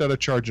we, instead of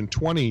charging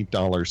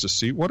 $20 a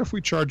seat, what if we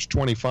charge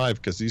 $25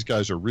 because these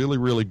guys are really,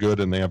 really good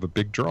and they have a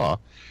big draw,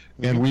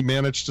 and we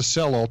managed to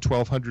sell all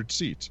 1,200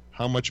 seats?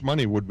 How much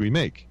money would we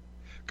make?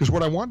 Because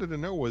what I wanted to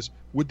know was,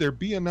 would there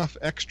be enough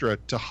extra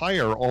to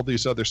hire all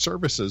these other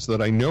services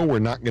that I know we're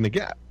not going to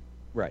get?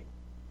 Right.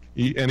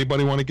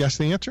 Anybody want to guess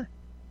the answer?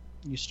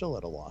 You're still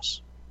at a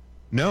loss.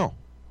 No.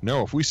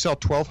 If we sell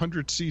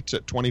 1,200 seats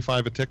at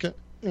 $25 a ticket,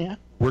 Yeah.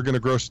 we're going to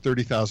gross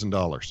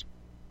 $30,000.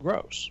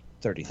 Gross.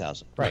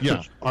 30,000. Right.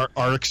 Yeah,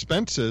 our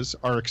expenses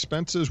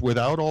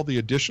without all the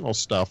additional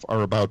stuff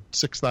are about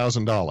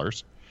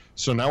 $6,000.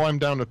 So now I'm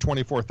down to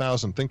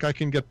 24,000. Think I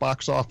can get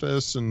box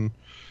office and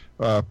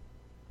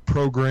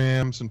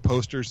programs and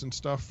posters and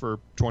stuff for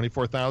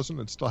 24,000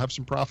 and still have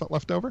some profit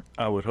left over?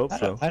 I would hope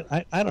so.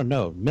 I don't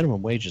know.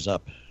 Minimum wage is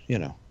up.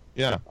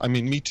 Yeah, I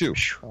mean, me too.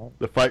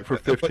 The fight for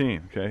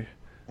 15. Okay.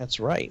 That's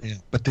right. Yeah,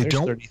 but they There's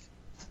don't. 30.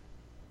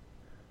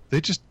 They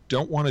just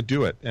don't want to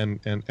do it, and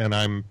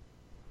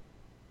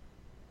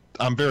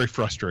I'm very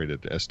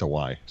frustrated as to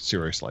why.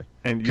 Seriously,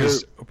 And you're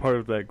a part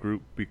of that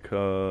group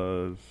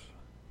because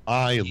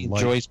I He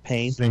like enjoys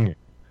pain. singing.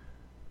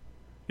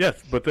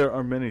 yes, but there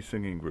are many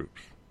singing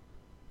groups.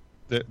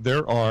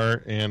 There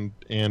are, and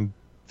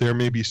there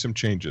may be some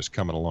changes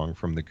coming along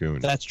from the Goon.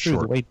 That's true.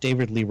 Sure. The way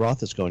David Lee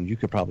Roth is going, you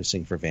could probably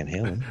sing for Van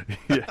Halen.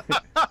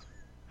 Yeah.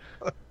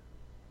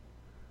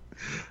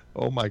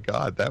 Oh my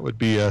God, that would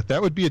be a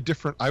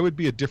different. I would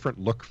be a different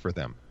look for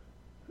them.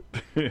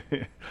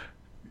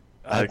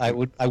 I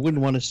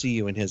wouldn't want to see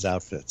you in his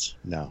outfits.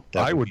 No,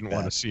 that I would wouldn't be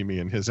want to bad. see me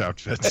in his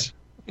outfits.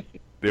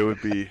 There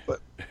would be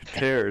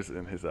tears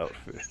in his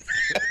outfit.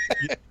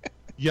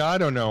 Yeah, I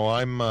don't know.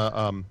 I'm.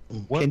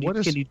 What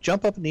Can you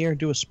jump up in the air and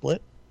do a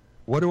split?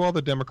 What do all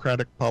the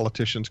Democratic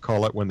politicians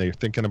call it when they're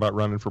thinking about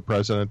running for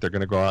president? They're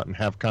going to go out and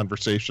have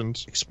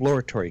conversations.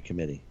 Exploratory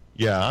committee.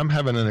 Yeah, I'm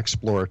having an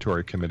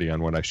exploratory committee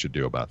on what I should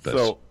do about this.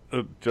 So,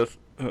 just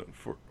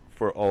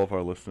for all of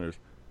our listeners,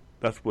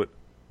 that's what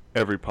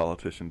every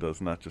politician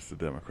does, not just the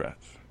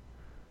Democrats.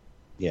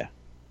 Yeah.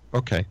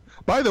 Okay.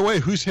 By the way,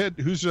 who's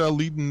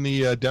leading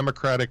the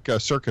Democratic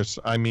circus?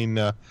 I mean,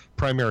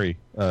 primaries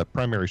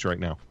right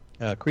now.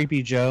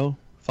 Creepy Joe,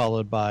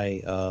 followed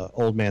by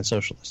Old Man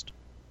Socialist.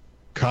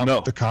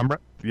 No. The comrade.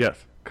 Yes,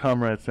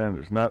 Comrade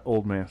Sanders, not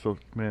old man. So,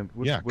 man,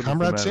 what is the Comrade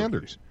matter with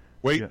Sanders.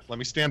 Wait, Yes. let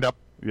me stand up.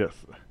 you? Yes.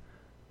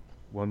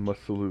 One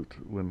must salute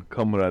when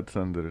Comrade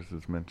Sanders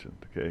is mentioned,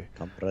 okay?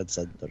 Comrade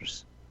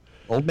Sanders.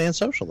 Old Man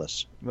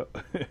Socialist. No.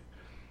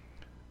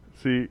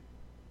 See,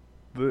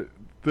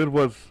 there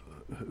was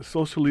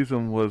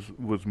socialism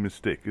was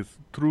mistake. It's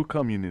true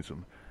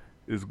communism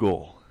is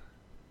goal.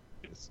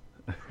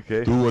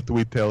 Okay? Do what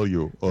we tell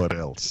you, or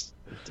else.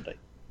 Today.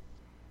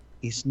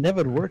 It's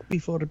never worked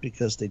before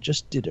because they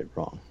just did it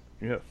wrong.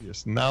 Yes.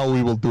 Yes. Now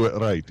we will do it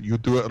right. You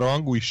do it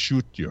wrong, we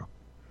shoot you.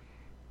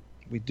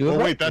 We do it Oh,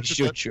 right, wait, that's we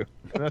shoot you.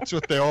 That's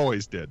what they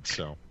always did.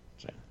 So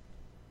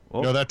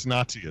Well, no, that's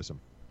Nazism.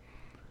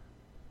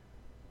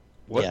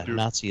 what Yeah, do-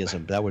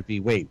 Nazism. That would be,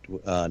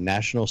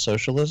 National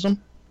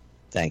Socialism?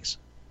 Thanks.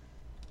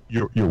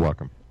 You're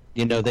welcome.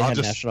 They I'll had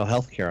just- national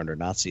health care under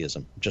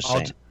Nazism. Just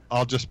saying.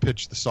 I'll just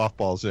pitch the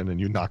softballs in and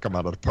you knock them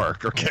out of the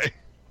park. Okay.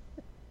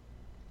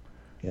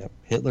 Yeah,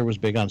 Hitler was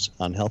big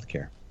on health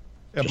care.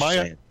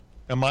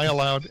 Am I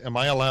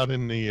allowed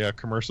in the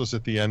commercials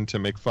at the end to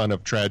make fun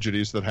of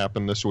tragedies that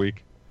happened this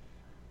week,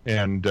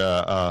 and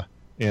the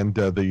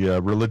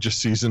religious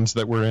seasons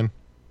that we're in?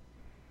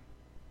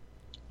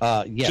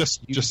 Yes.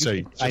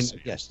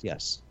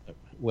 Yes.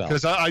 Well,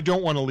 Because I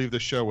don't want to leave the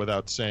show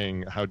without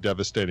saying how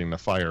devastating the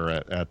fire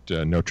at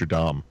Notre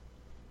Dame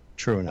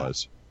true enough.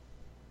 was,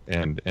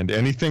 and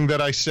anything that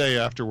I say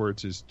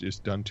afterwards is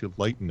done to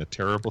lighten a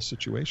terrible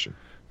situation.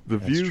 The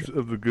That's views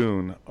of the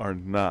Goon are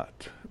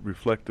not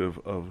reflective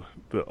of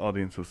the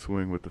audience of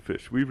Swing with the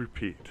Fish. We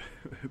repeat,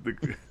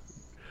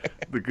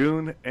 the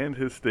Goon and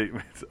his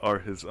statements are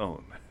his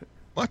own.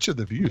 Much of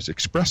the views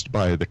expressed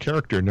by the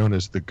character known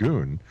as the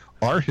Goon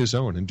are his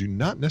own and do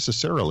not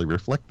necessarily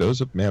reflect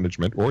those of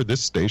management or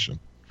this station.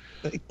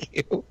 Thank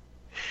you.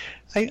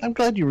 I'm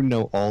glad you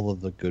know all of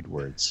the good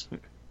words.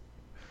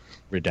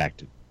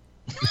 Redacted.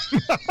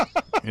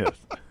 Yes.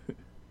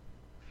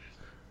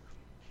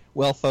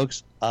 Well,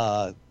 folks,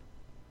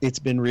 it's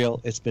been real.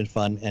 It's been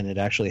fun, and it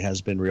actually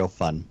has been real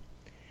fun.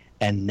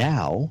 And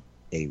now,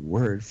 a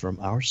word from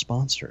our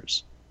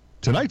sponsors.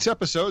 Tonight's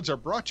episodes are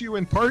brought to you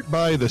in part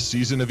by the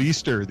season of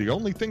Easter, the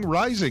only thing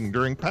rising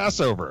during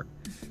Passover,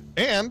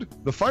 and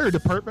the Fire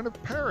Department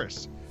of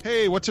Paris.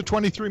 Hey, what's a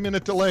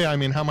 23-minute delay? I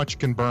mean, how much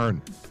can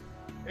burn?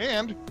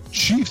 And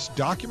Chiefs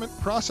Document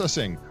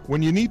Processing,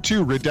 when you need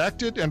to,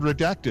 redacted and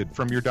redacted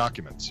from your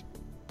documents.